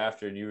talking to you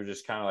after, and you were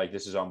just kind of like,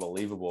 this is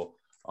unbelievable.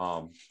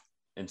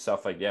 And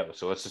stuff like that.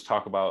 So let's just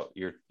talk about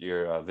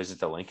your visit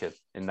to Lincoln.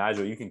 And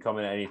Nigel, you can come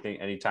in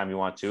anytime you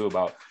want to,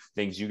 about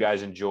things you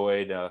guys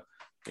enjoyed,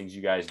 things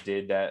you guys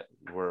did that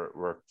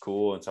were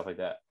cool and stuff like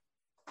that.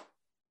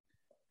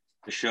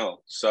 For sure.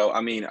 So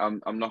I mean,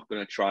 I'm not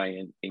going to try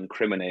and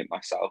incriminate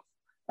myself,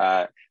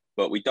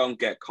 but we don't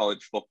get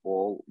college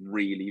football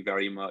really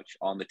very much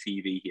on the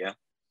TV here.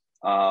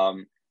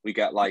 We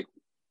get like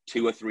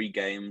 2 or 3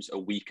 games a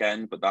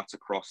weekend, but that's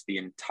across the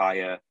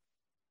entire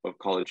of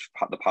college,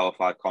 the Power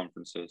 5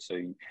 conferences. So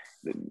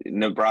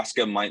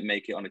Nebraska might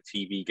make it on a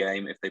TV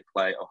game if they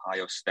play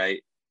Ohio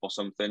State or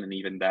something, and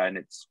even then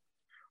it's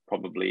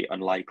probably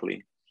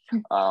unlikely.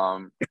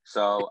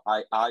 So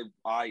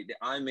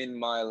I'm in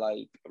my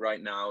like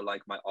right now,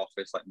 like my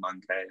office, like man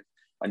cave,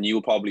 and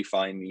you'll probably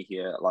find me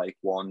here at like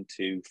 1,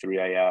 2, 3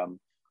 a.m.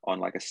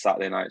 on like a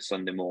Saturday night,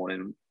 Sunday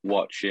morning,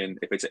 watching.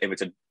 If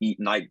it's a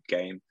night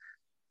game,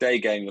 day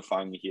game, you'll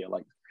find me here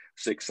like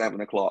 6,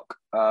 7 o'clock,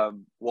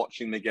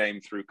 watching the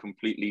game through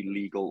completely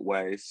legal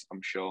ways,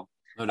 I'm sure.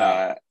 No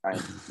doubt.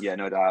 And yeah,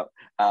 no doubt.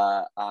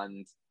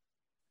 And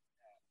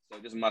so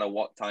it doesn't matter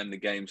what time the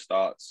game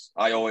starts.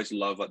 I always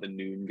love like the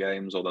noon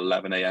games or the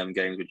 11 a.m.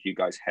 games, which you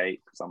guys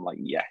hate, because I'm like,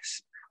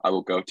 yes, I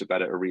will go to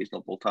bed at a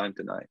reasonable time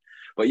tonight.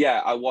 But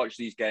yeah, I watch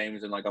these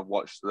games, and like I've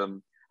watched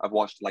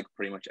like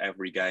pretty much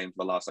every game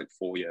for the last like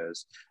 4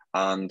 years.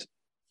 And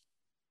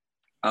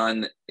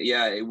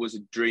yeah, it was a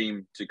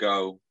dream to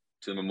go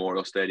to the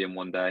Memorial Stadium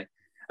one day.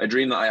 A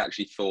dream that I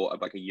actually thought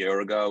of like a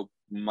year ago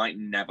might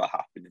never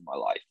happen in my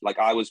life. Like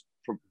I was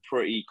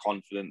pretty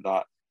confident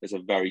that there's a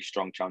very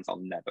strong chance I'll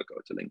never go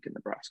to Lincoln,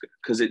 Nebraska,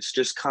 because it's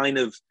just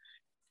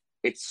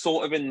it's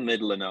sort of in the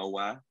middle of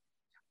nowhere.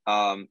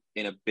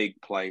 In a big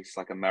place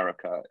like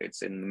America,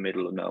 it's in the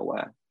middle of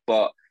nowhere.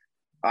 But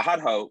I had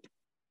hope,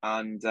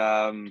 and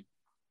then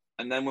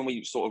when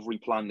we sort of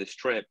replanned this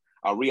trip,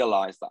 I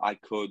realized that I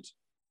could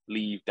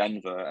leave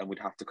Denver and we'd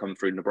have to come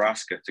through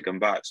Nebraska to come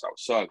back. So I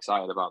was so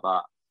excited about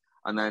that.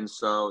 And then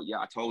so yeah,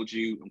 I told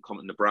you I'm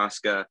coming to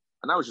Nebraska,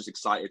 and I was just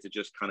excited to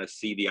just kind of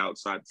see the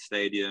outside the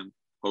stadium,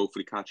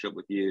 hopefully catch up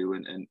with you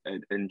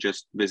and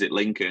just visit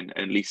Lincoln,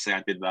 and at least say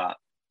I did that.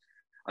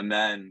 And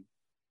then,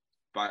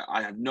 but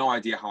I had no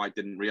idea how I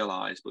didn't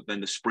realize, but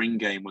then the spring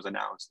game was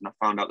announced, and I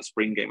found out the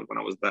spring game was when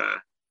I was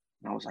there.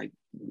 And I was like,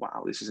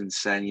 wow, this is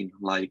insane.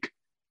 Like,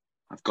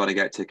 I've got to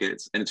get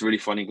tickets. And it's really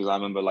funny because I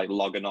remember like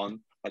logging on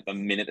like the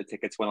minute the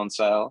tickets went on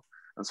sale,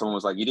 and someone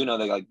was like, you do know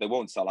they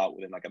won't sell out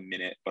within like a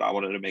minute, but I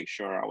wanted to make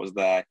sure I was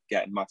there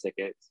getting my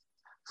tickets.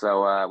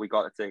 So we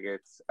got the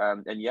tickets.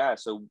 And yeah,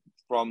 so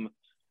from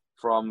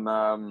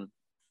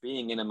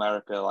being in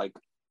America, like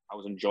I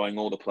was enjoying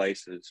all the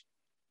places,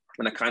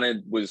 and I kind of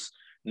was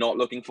not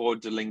looking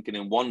forward to Lincoln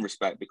in one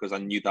respect, because I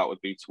knew that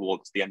would be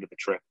towards the end of the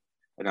trip,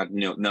 and I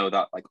know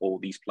that like all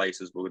these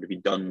places were going to be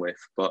done with.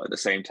 But at the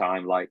same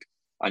time, like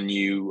I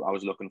knew I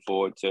was looking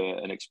forward to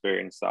an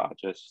experience that I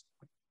just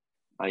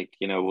like,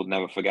 we'll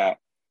never forget.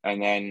 And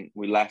then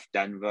we left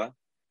Denver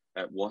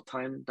at what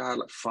time, Dad?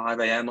 Like 5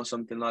 a.m. or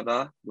something like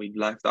that. We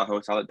left our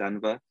hotel at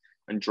Denver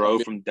and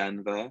drove from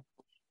Denver.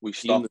 We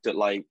stopped at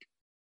like,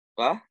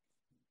 what?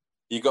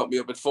 You got me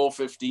up at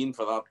 4:15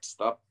 for that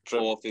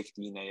trip.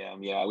 4:15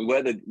 a.m. Yeah, we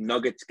were the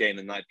Nuggets game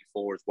the night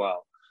before as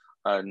well,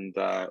 and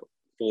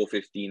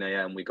 4:15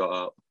 a.m. we got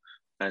up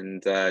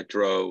and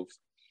drove,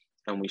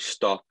 and we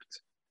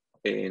stopped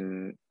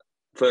in.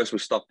 First, we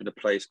stopped at a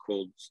place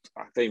called,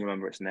 I don't even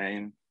remember its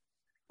name.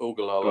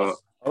 Ogallala,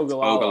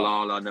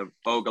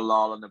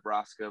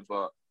 Nebraska.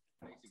 But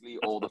basically,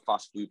 all the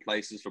fast food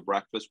places for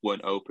breakfast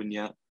weren't open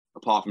yet,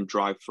 apart from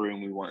drive-through,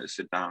 and we wanted to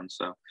sit down.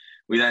 So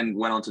we then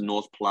went on to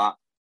North Platte,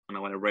 and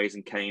I went to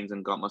Raising Cane's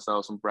and got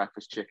myself some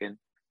breakfast chicken.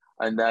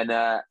 And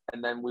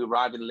then we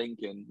arrived in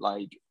Lincoln,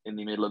 like in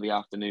the middle of the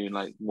afternoon,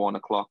 like 1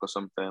 o'clock or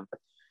something.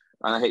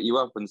 And I hit you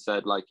up and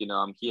said, like,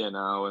 I'm here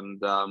now. And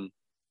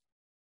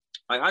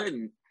I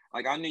didn't,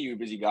 like, I knew you were a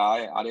busy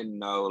guy. I didn't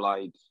know,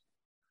 like,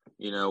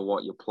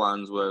 what your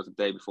plans were the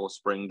day before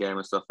spring game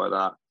and stuff like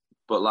that.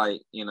 But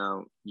like,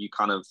 you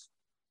kind of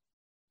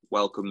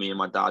welcomed me and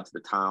my dad to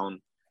the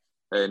town,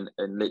 and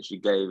literally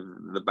gave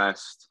the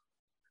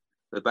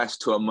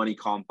best tour money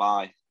can't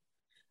buy.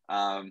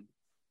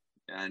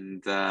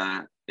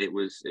 It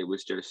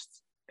was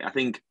just, I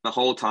think the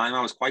whole time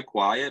I was quite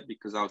quiet,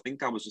 because I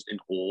think I was just in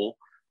awe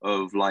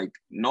of like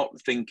not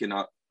thinking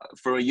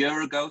for a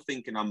year ago,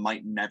 thinking I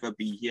might never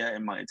be here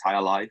in my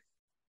entire life.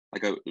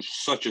 Like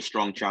such a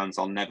strong chance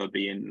I'll never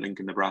be in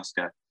Lincoln,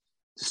 Nebraska.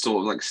 Just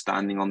sort of like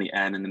standing on the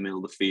N in the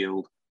middle of the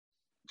field.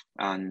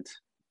 And,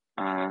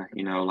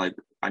 like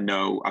I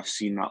know I've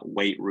seen that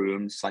weight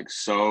rooms like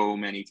so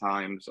many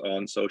times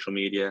on social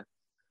media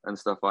and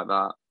stuff like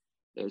that.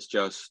 It's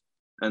just,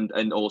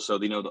 and also,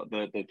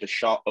 the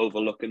shot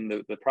overlooking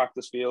the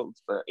practice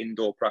fields, the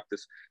indoor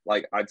practice,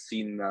 like I'd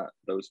seen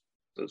those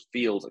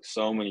fields like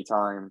so many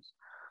times,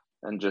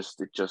 and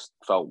it just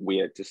felt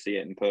weird to see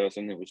it in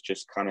person. It was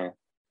just kind of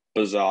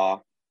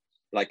bizarre,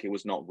 like it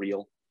was not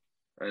real.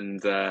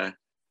 And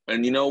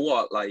you know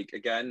what, like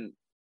again,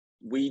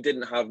 we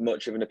didn't have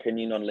much of an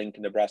opinion on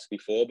Lincoln, Nebraska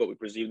before, but we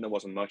presumed there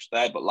wasn't much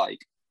there. But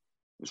like,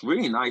 it was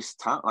really nice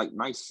town, like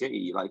nice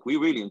city. Like we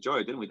really enjoyed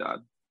it, didn't we,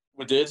 Dad?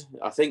 We did.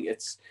 I think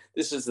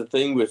this is the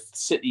thing with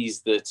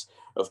cities that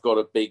have got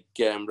a big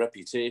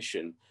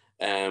reputation.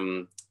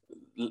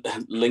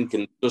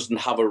 Lincoln doesn't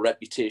have a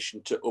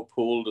reputation to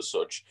uphold as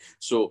such.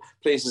 So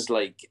places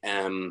like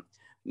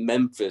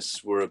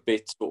Memphis were a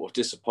bit sort of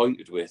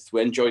disappointed with.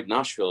 We enjoyed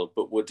Nashville,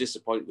 but we're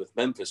disappointed with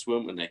Memphis,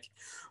 weren't we, Nick?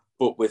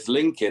 But with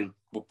Lincoln,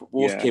 we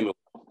both came up.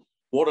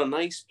 What a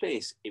nice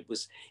place. It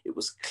was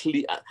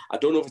clear. I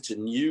don't know if it's a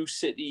new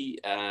city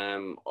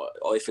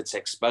or if it's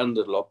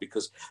expanded a lot,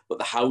 but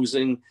the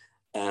housing,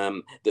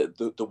 there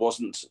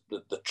wasn't,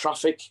 the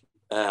traffic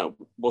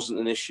wasn't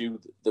an issue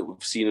that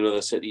we've seen in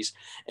other cities.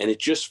 And it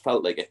just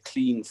felt like a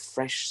clean,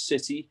 fresh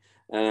city.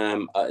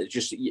 I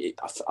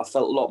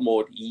felt a lot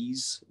more at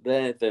ease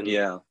there than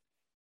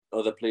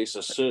other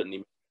places,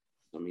 certainly.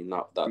 I mean,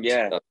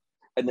 that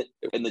and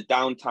the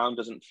downtown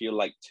doesn't feel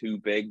like too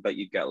big that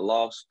you get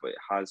lost, but it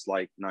has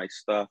like nice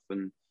stuff,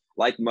 and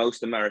like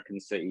most American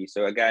cities.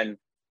 So again,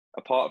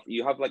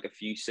 you have like a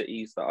few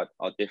cities that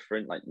are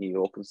different, like New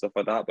York and stuff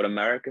like that, but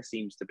America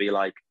seems to be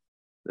like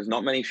there's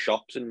not many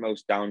shops in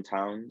most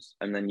downtowns,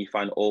 and then you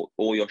find all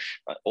your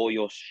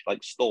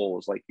like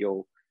stores, like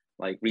your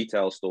like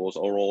retail stores,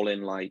 are all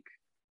in like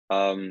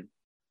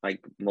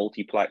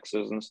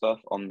multiplexes and stuff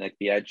on like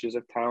the edges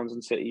of towns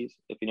and cities,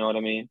 if you know what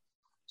I mean.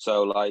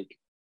 So like,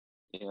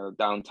 you know,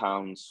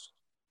 downtown's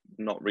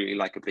not really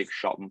like a big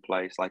shopping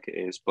place like it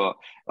is, but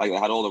like they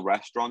had all the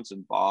restaurants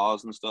and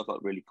bars and stuff, like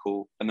really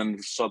cool. And then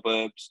the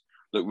suburbs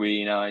look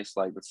really nice.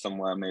 Like that's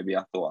somewhere maybe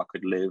I thought I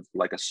could live,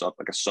 like a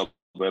suburb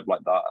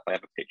like that if I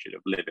ever pictured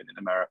of living in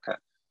America.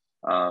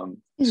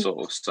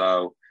 Sort of.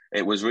 So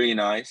it was really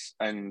nice,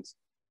 and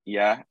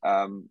yeah,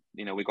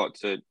 you know, we got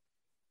to,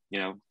 you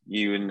know,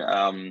 you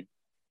and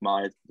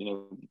Maya, you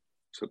know,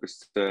 took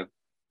us to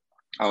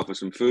out for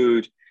some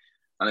food,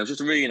 and it was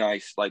just a really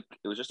nice, like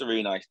it was just a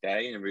really nice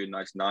day and a really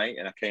nice night.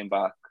 And I came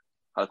back,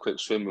 had a quick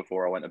swim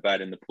before I went to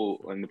bed in the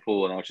pool, and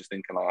I was just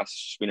thinking, like,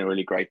 it's just been a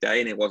really great day,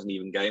 and it wasn't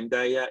even game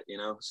day yet, you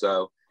know.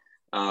 So,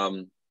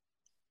 and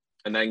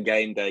then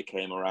game day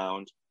came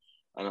around,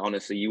 and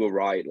honestly, you were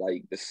right.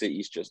 Like the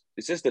city's just,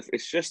 it's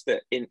just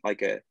in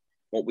like a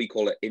what we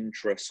call an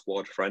intra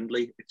squad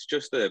friendly. It's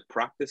just a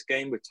practice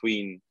game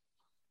between,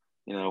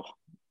 you know,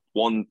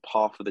 one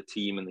half of the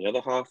team and the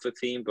other half of the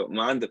team. But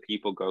man, the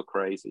people go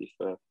crazy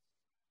for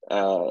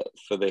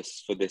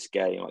this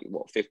game. Like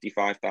what,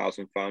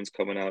 55,000 fans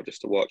coming out just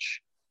to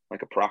watch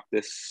like a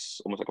practice,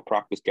 almost like a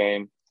practice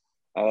game.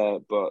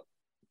 But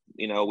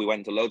you know, we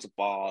went to loads of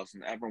bars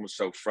and everyone was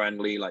so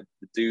friendly. Like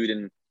the dude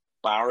in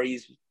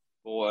Barry's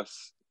bought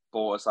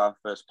us our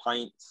first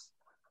pints,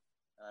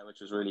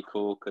 which was really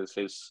cool because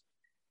his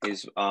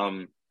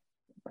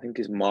I think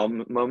his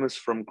mum is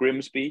from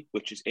Grimsby,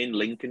 which is in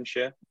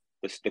Lincolnshire,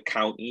 the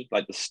county,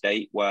 like the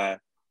state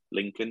where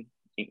Lincoln,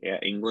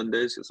 England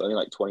is. It's only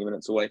like 20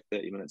 minutes away,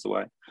 30 minutes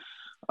away.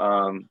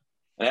 And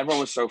everyone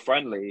was so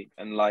friendly,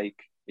 and like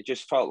it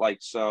just felt like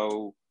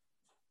so,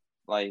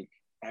 like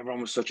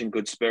everyone was such in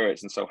good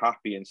spirits and so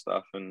happy and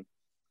stuff. And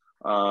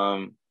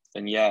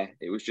yeah,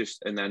 it was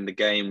just, and then the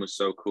game was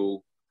so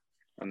cool.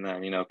 And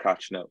then, you know,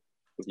 catching up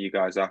with you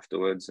guys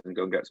afterwards and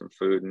go get some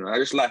food. And I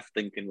just left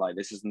thinking like,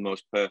 this is the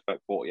most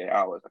perfect 48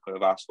 hours I could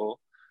have asked for.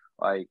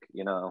 Like,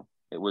 you know,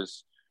 it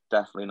was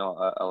definitely not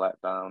a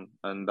letdown.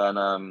 And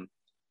then,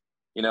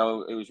 you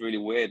know, it was really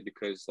weird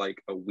because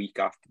like a week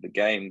after the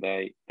game,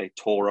 they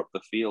tore up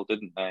the field,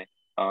 didn't they?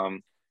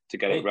 To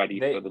get it ready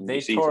for the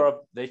new season.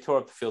 They tore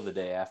up the field the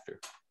day after.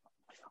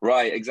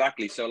 Right,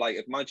 exactly. So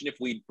like, imagine if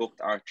we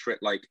booked our trip,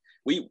 like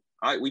we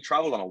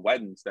traveled on a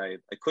Wednesday.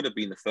 It could have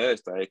been the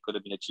Thursday. It could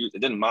have been a Tuesday.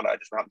 It didn't matter. I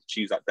just happened to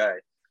choose that day.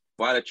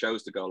 If I had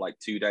chose to go like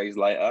 2 days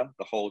later,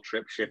 the whole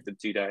trip shifted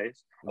 2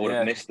 days. I would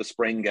have missed the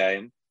spring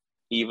game.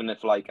 Even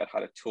if like I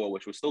had a tour,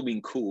 which would still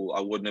been cool,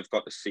 I wouldn't have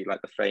got to see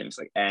like the famous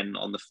like N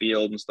on the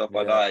field and stuff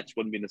like that. It just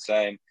wouldn't be the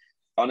same.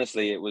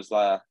 Honestly, it was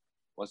like,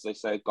 what they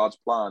say, God's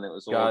plan. It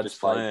was all God's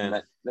just plan.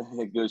 like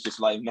it was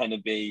just like meant to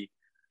be.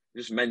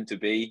 Just meant to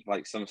be.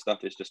 Like some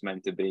stuff is just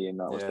meant to be, and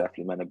that was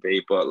definitely meant to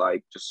be. But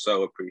like, just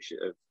so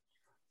appreciative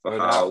for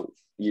how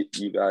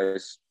you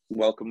guys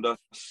welcomed us.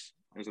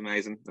 It was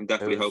amazing, and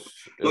definitely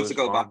love to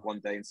go back one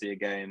day and see a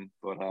game.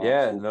 But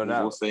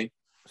we'll see.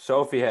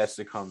 Sophie has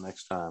to come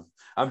next time.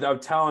 I'm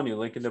telling you,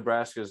 Lincoln,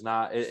 Nebraska is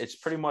not. It's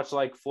pretty much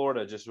like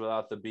Florida, just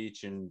without the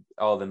beach and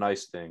all the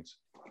nice things.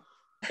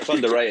 It's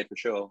underrated for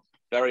sure.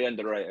 Very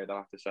underrated, I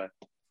have to say.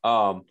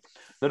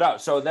 No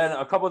doubt. So then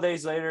a couple of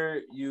days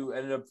later, you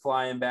ended up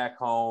flying back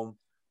home.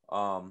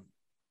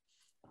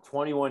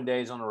 21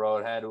 days on the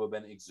road had to have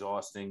been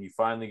exhausting. You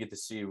finally get to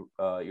see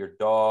your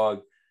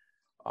dog.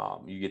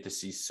 You get to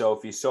see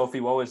Sophie. Sophie,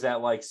 what was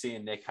that like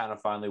seeing Nick kind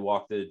of finally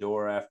walk to the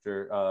door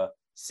after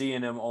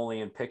seeing him only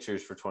in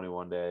pictures for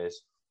 21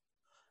 days?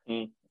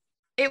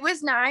 It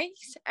was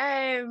nice.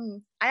 I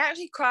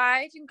actually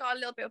cried and got a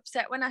little bit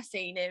upset when I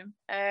seen him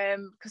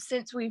because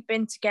since we've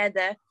been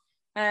together,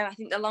 I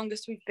think the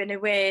longest we've been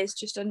away is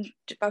just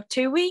about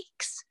 2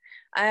 weeks.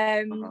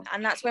 And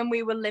that's when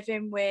we were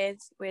living with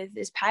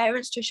his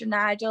parents, Trish and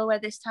Nigel, where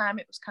this time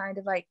it was kind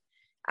of like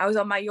I was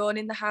on my own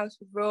in the house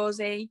with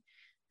Rosie.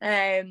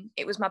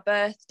 It was my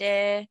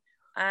birthday,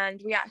 and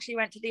we actually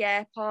went to the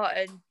airport,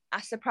 and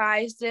I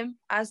surprised him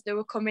as they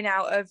were coming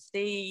out of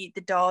the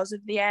doors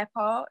of the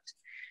airport.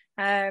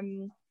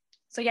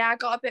 So yeah, I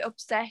got a bit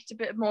upset, a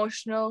bit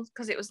emotional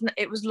because it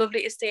was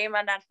lovely to see him,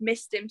 and I'd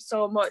missed him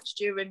so much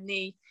during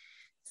the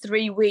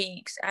 3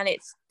 weeks. And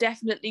it's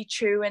definitely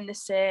true when they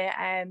say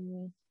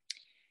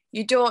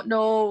you don't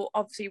know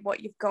obviously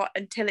what you've got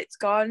until it's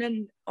gone.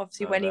 And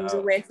obviously when he was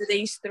away for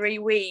these 3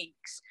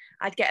 weeks,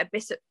 I'd get a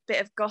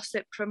bit of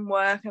gossip from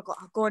work.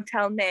 I'll go and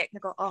tell Nick. I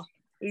go, oh,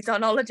 he's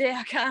on holiday,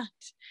 I can't.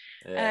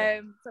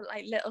 So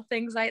like little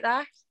things like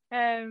that.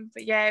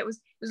 But yeah, it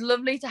was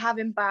lovely to have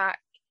him back.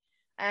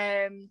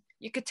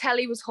 You could tell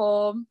he was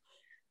home.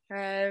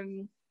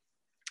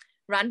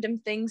 random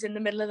things in the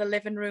middle of the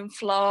living room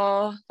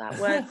floor that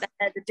weren't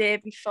there the day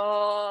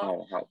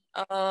before.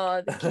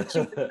 The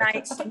kitchen was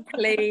nice and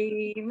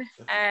clean.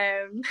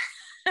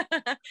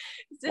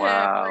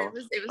 Wow.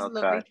 It was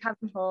lovely to have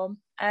them home.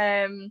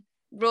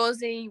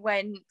 Rosie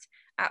went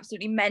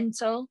absolutely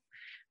mental.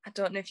 I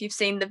don't know if you've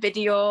seen the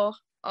video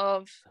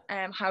of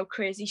how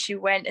crazy she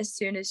went as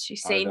soon as she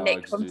seen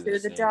Nick come through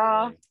the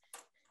door.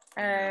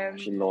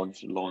 She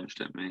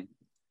launched at me.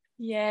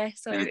 Yeah,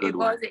 so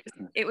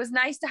it was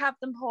nice to have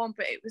them home,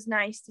 but it was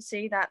nice to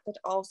see that they'd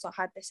also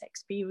had this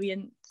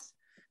experience.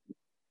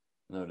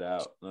 No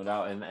doubt.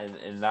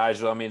 And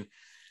Nigel, I mean,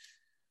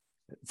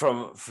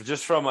 from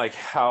like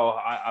how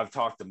I've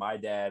talked to my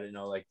dad, you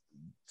know, like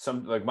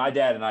my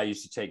dad and I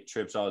used to take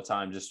trips all the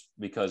time just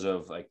because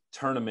of like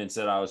tournaments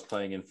that I was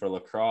playing in for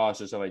lacrosse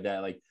or stuff like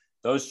that. Like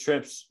those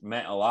trips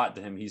meant a lot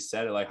to him. He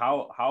said it, like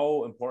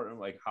how important,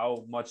 like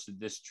how much did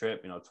this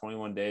trip, you know,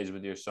 21 days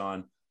with your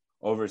son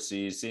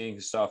overseas, seeing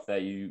stuff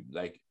that you,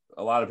 like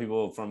a lot of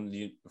people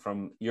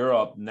from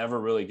Europe never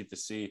really get to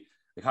see.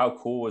 Like how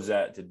cool was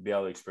that to be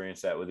able to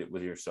experience that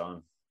with your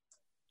son?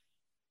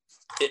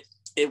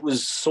 It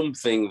was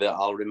something that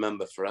I'll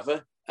remember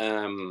forever.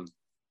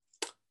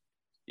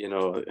 You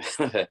know,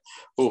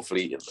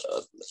 hopefully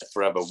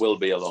forever will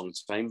be a long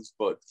time,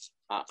 but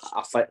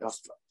I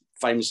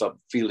find myself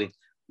feeling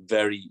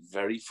very,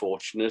 very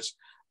fortunate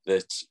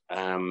that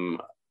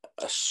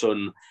a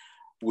son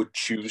would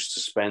choose to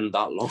spend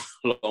that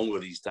long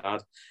with his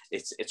dad.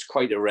 It's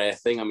quite a rare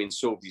thing. I mean,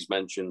 Sophie's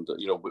mentioned,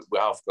 you know, we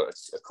have got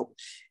a couple.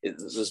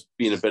 There's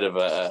been a bit of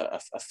a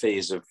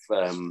phase of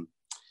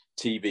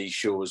TV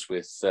shows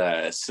with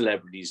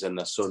celebrities and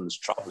their sons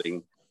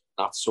traveling,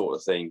 that sort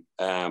of thing.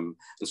 And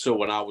so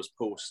when I was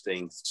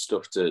posting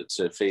stuff to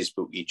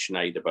Facebook each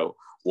night about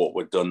what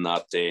we'd done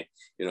that day,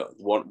 you know,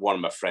 one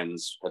of my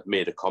friends had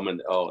made a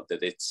comment, that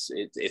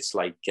it's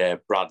like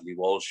Bradley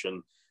Walsh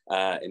and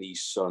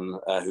his son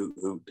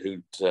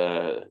who'd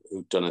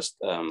done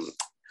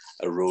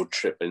a road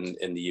trip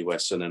in the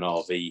US in an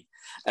RV.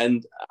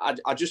 And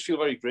I just feel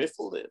very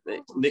grateful that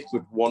Nick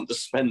would want to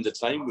spend the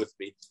time with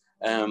me.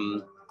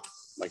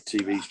 My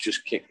TV's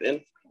just kicked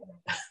in.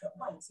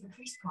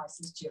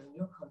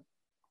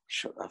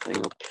 Shut that thing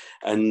up.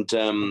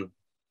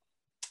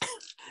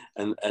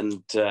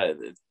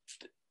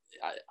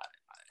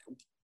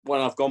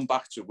 When I've gone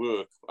back to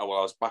work, I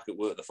was back at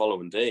work the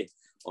following day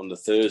on the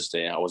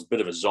Thursday. I was a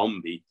bit of a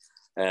zombie,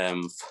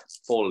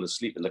 falling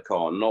asleep in the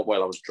car, not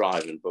while I was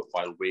driving, but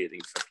while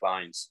waiting for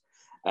clients.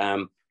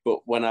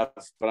 But when I've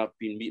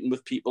been meeting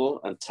with people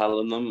and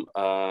telling them,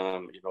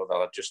 you know, that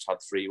I just had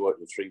 3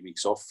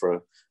 weeks off for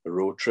a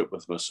road trip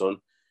with my son,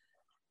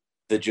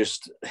 they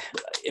just,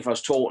 if I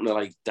was talking to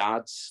like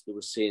dads, they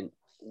were saying,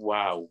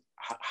 "Wow,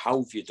 how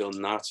have you done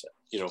that?"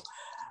 You know,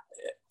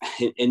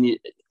 and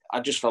I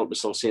just felt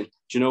myself saying,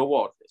 "Do you know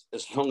what?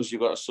 As long as you've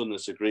got a son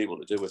that's agreeable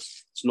to do it,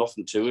 it's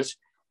nothing to it.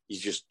 You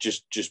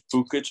just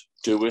book it,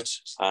 do it,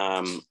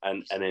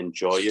 and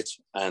enjoy it,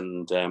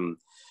 and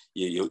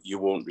you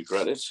won't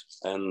regret it."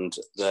 And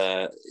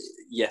the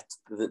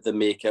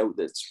make out,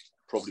 that's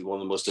probably one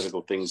of the most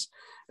difficult things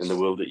in the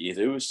world that you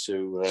do, is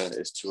to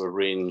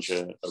arrange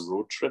a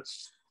road trip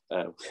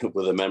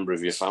with a member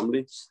of your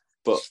family.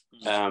 But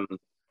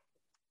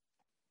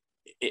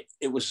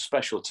it was a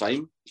special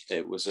time.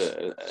 It was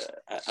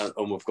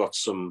and we've got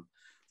some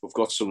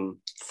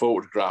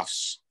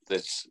photographs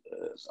that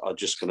are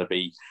just going to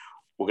be.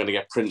 We're going to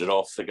get printed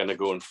off. They're going to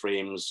go in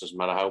frames. Doesn't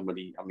matter how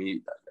many. I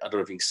mean, I don't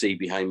know if you can see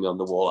behind me on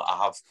the wall.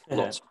 I have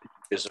lots of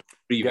pictures of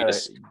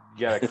previous. You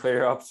gotta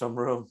clear up some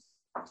room.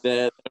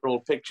 They're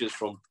all pictures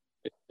from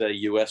the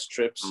US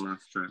trips. Oh,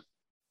 that's true.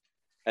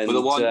 And but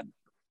the one,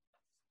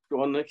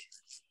 go on, Nick.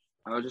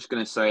 I was just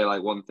going to say,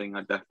 like, one thing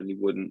I definitely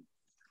wouldn't,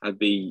 I'd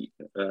be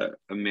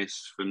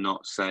amiss for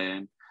not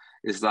saying,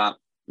 is that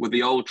with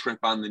the old trip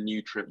and the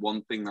new trip,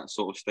 one thing that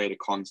sort of stayed a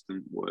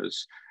constant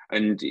was,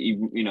 and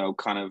you know,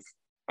 kind of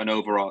an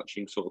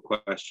overarching sort of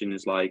question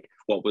is like,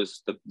 what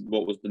was the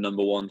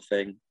number one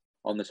thing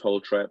on this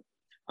whole trip?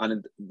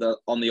 And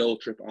on the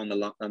old trip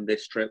and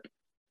this trip,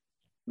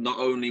 not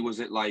only was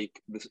it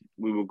like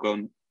we were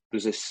going,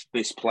 there's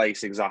this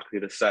place exactly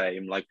the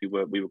same, like we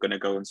were going to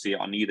go and see it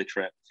on either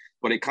trip,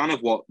 but it kind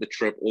of what the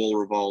trip all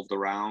revolved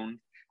around.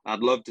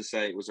 I'd love to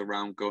say it was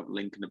around going to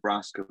Lincoln,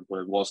 Nebraska, but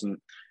it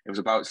wasn't. It was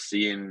about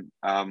seeing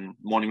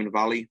Monument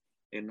Valley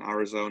in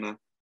Arizona.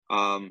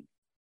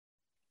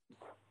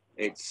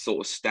 It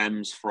sort of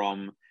stems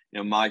from, you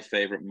know, my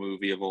favorite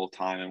movie of all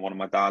time, and one of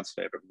my dad's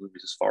favorite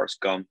movies is Forrest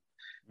Gump.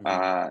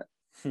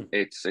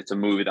 It's a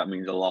movie that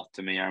means a lot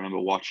to me. I remember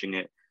watching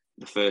it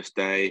the first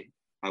day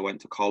I went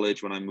to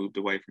college when I moved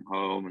away from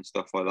home and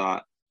stuff like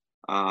that.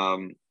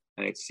 And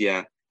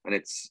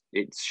it's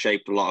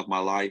shaped a lot of my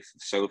life.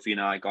 Sophie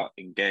and I got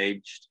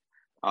engaged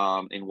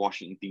in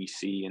Washington,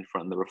 D.C. in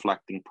front of the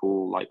reflecting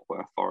pool, like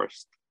where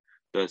Forrest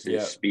does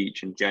his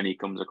speech and Jenny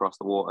comes across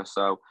the water.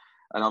 So,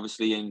 and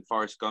obviously in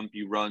Forrest Gump,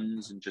 he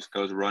runs and just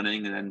goes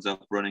running and ends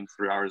up running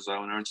through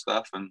Arizona and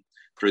stuff and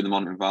through the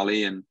Monument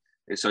Valley. And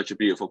it's such a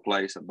beautiful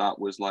place. And that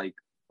was like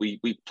we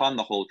planned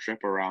the whole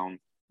trip around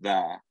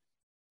there.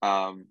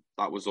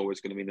 That was always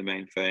going to be the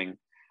main thing.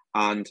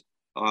 And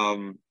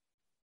a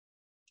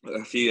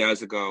few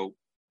years ago,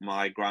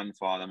 my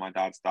grandfather, my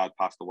dad's dad,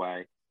 passed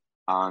away.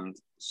 And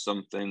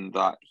something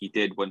that he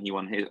did when he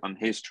went on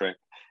his trip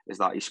is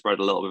that he spread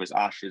a little bit of his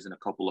ashes in a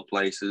couple of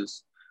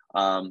places.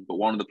 But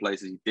one of the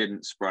places he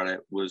didn't spread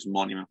it was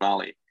Monument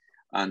Valley.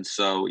 And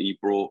so he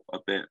brought a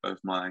bit of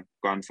my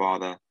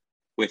grandfather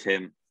with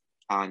him,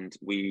 and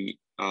we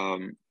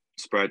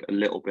spread a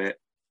little bit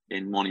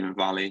in Monument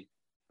Valley.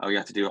 We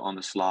had to do it on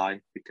the sly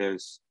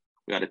because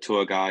we had a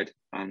tour guide,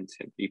 and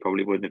he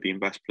probably wouldn't have been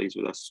best pleased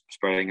with us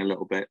spreading a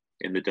little bit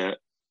in the dirt.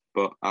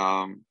 But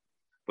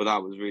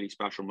that was a really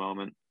special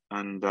moment,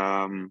 and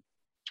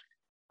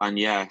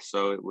yeah,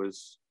 so it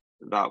was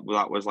that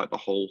was like the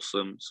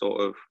wholesome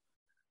sort of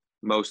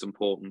most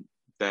important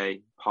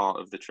day part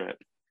of the trip,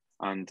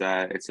 and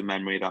it's a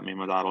memory that me and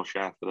my dad will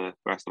share for the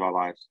rest of our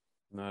lives.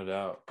 No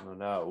doubt.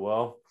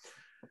 Well,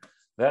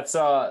 that's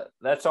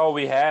all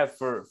we have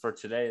for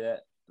today.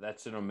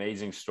 That's an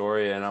amazing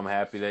story, and I'm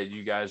happy that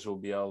you guys will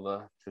be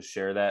able to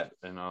share that,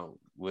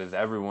 with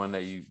everyone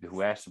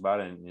who asked about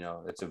it. And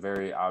it's a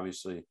very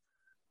obviously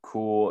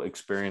cool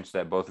experience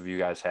that both of you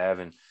guys have,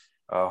 and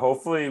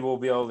hopefully we'll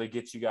be able to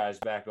get you guys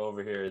back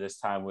over here this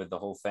time with the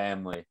whole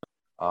family,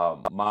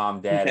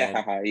 mom, dad,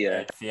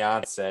 and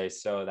fiance.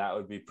 So that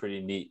would be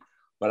pretty neat.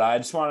 But I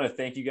just want to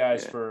thank you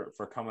guys for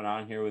coming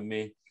on here with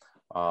me.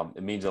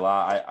 It means a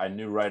lot. I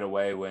knew right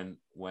away when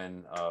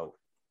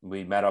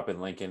we met up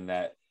in Lincoln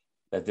that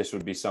this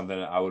would be something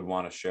that I would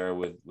want to share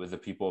with the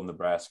people of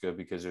Nebraska,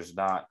 because there's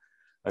not,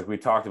 like we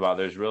talked about,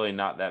 there's really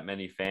not that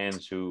many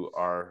fans who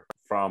are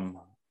from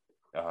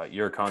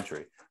your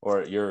country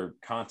or your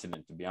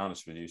continent, to be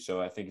honest with you. So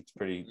I think it's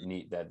pretty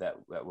neat that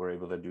we're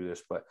able to do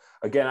this. But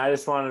again, I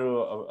just wanted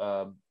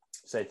to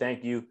say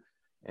thank you,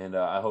 and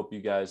I hope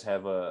you guys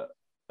have a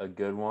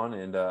good one,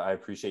 and I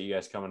appreciate you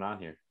guys coming on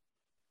here.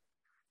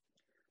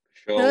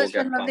 Sure, it's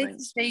been lovely to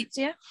speak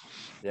to you.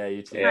 Yeah,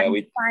 you too. Yeah,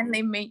 we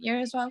finally meet you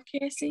as well,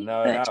 Casey.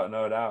 No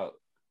doubt.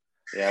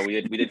 Yeah,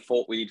 we did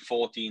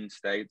 14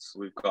 states.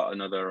 We've got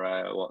another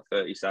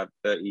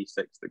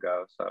 36 to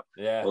go. So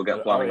yeah, we'll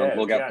get planning.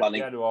 We'll get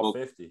planning. Do all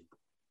 50.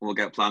 We'll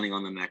get planning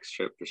on the next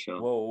trip for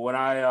sure. Well, when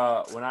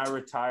I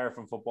retire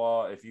from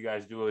football, if you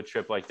guys do a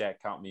trip like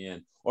that, count me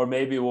in. Or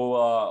maybe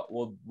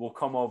we'll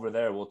come over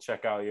there. We'll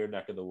check out your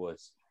neck of the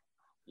woods.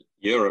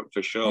 Europe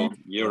for sure.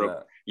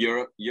 Europe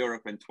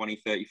in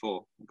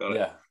 2034. Got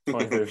it.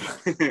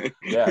 2034.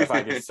 Yeah, if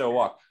I can still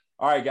walk.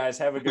 All right, guys,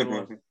 have a good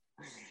one.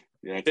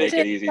 Yeah, take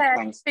it easy.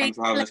 Thanks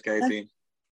for having us, Casey.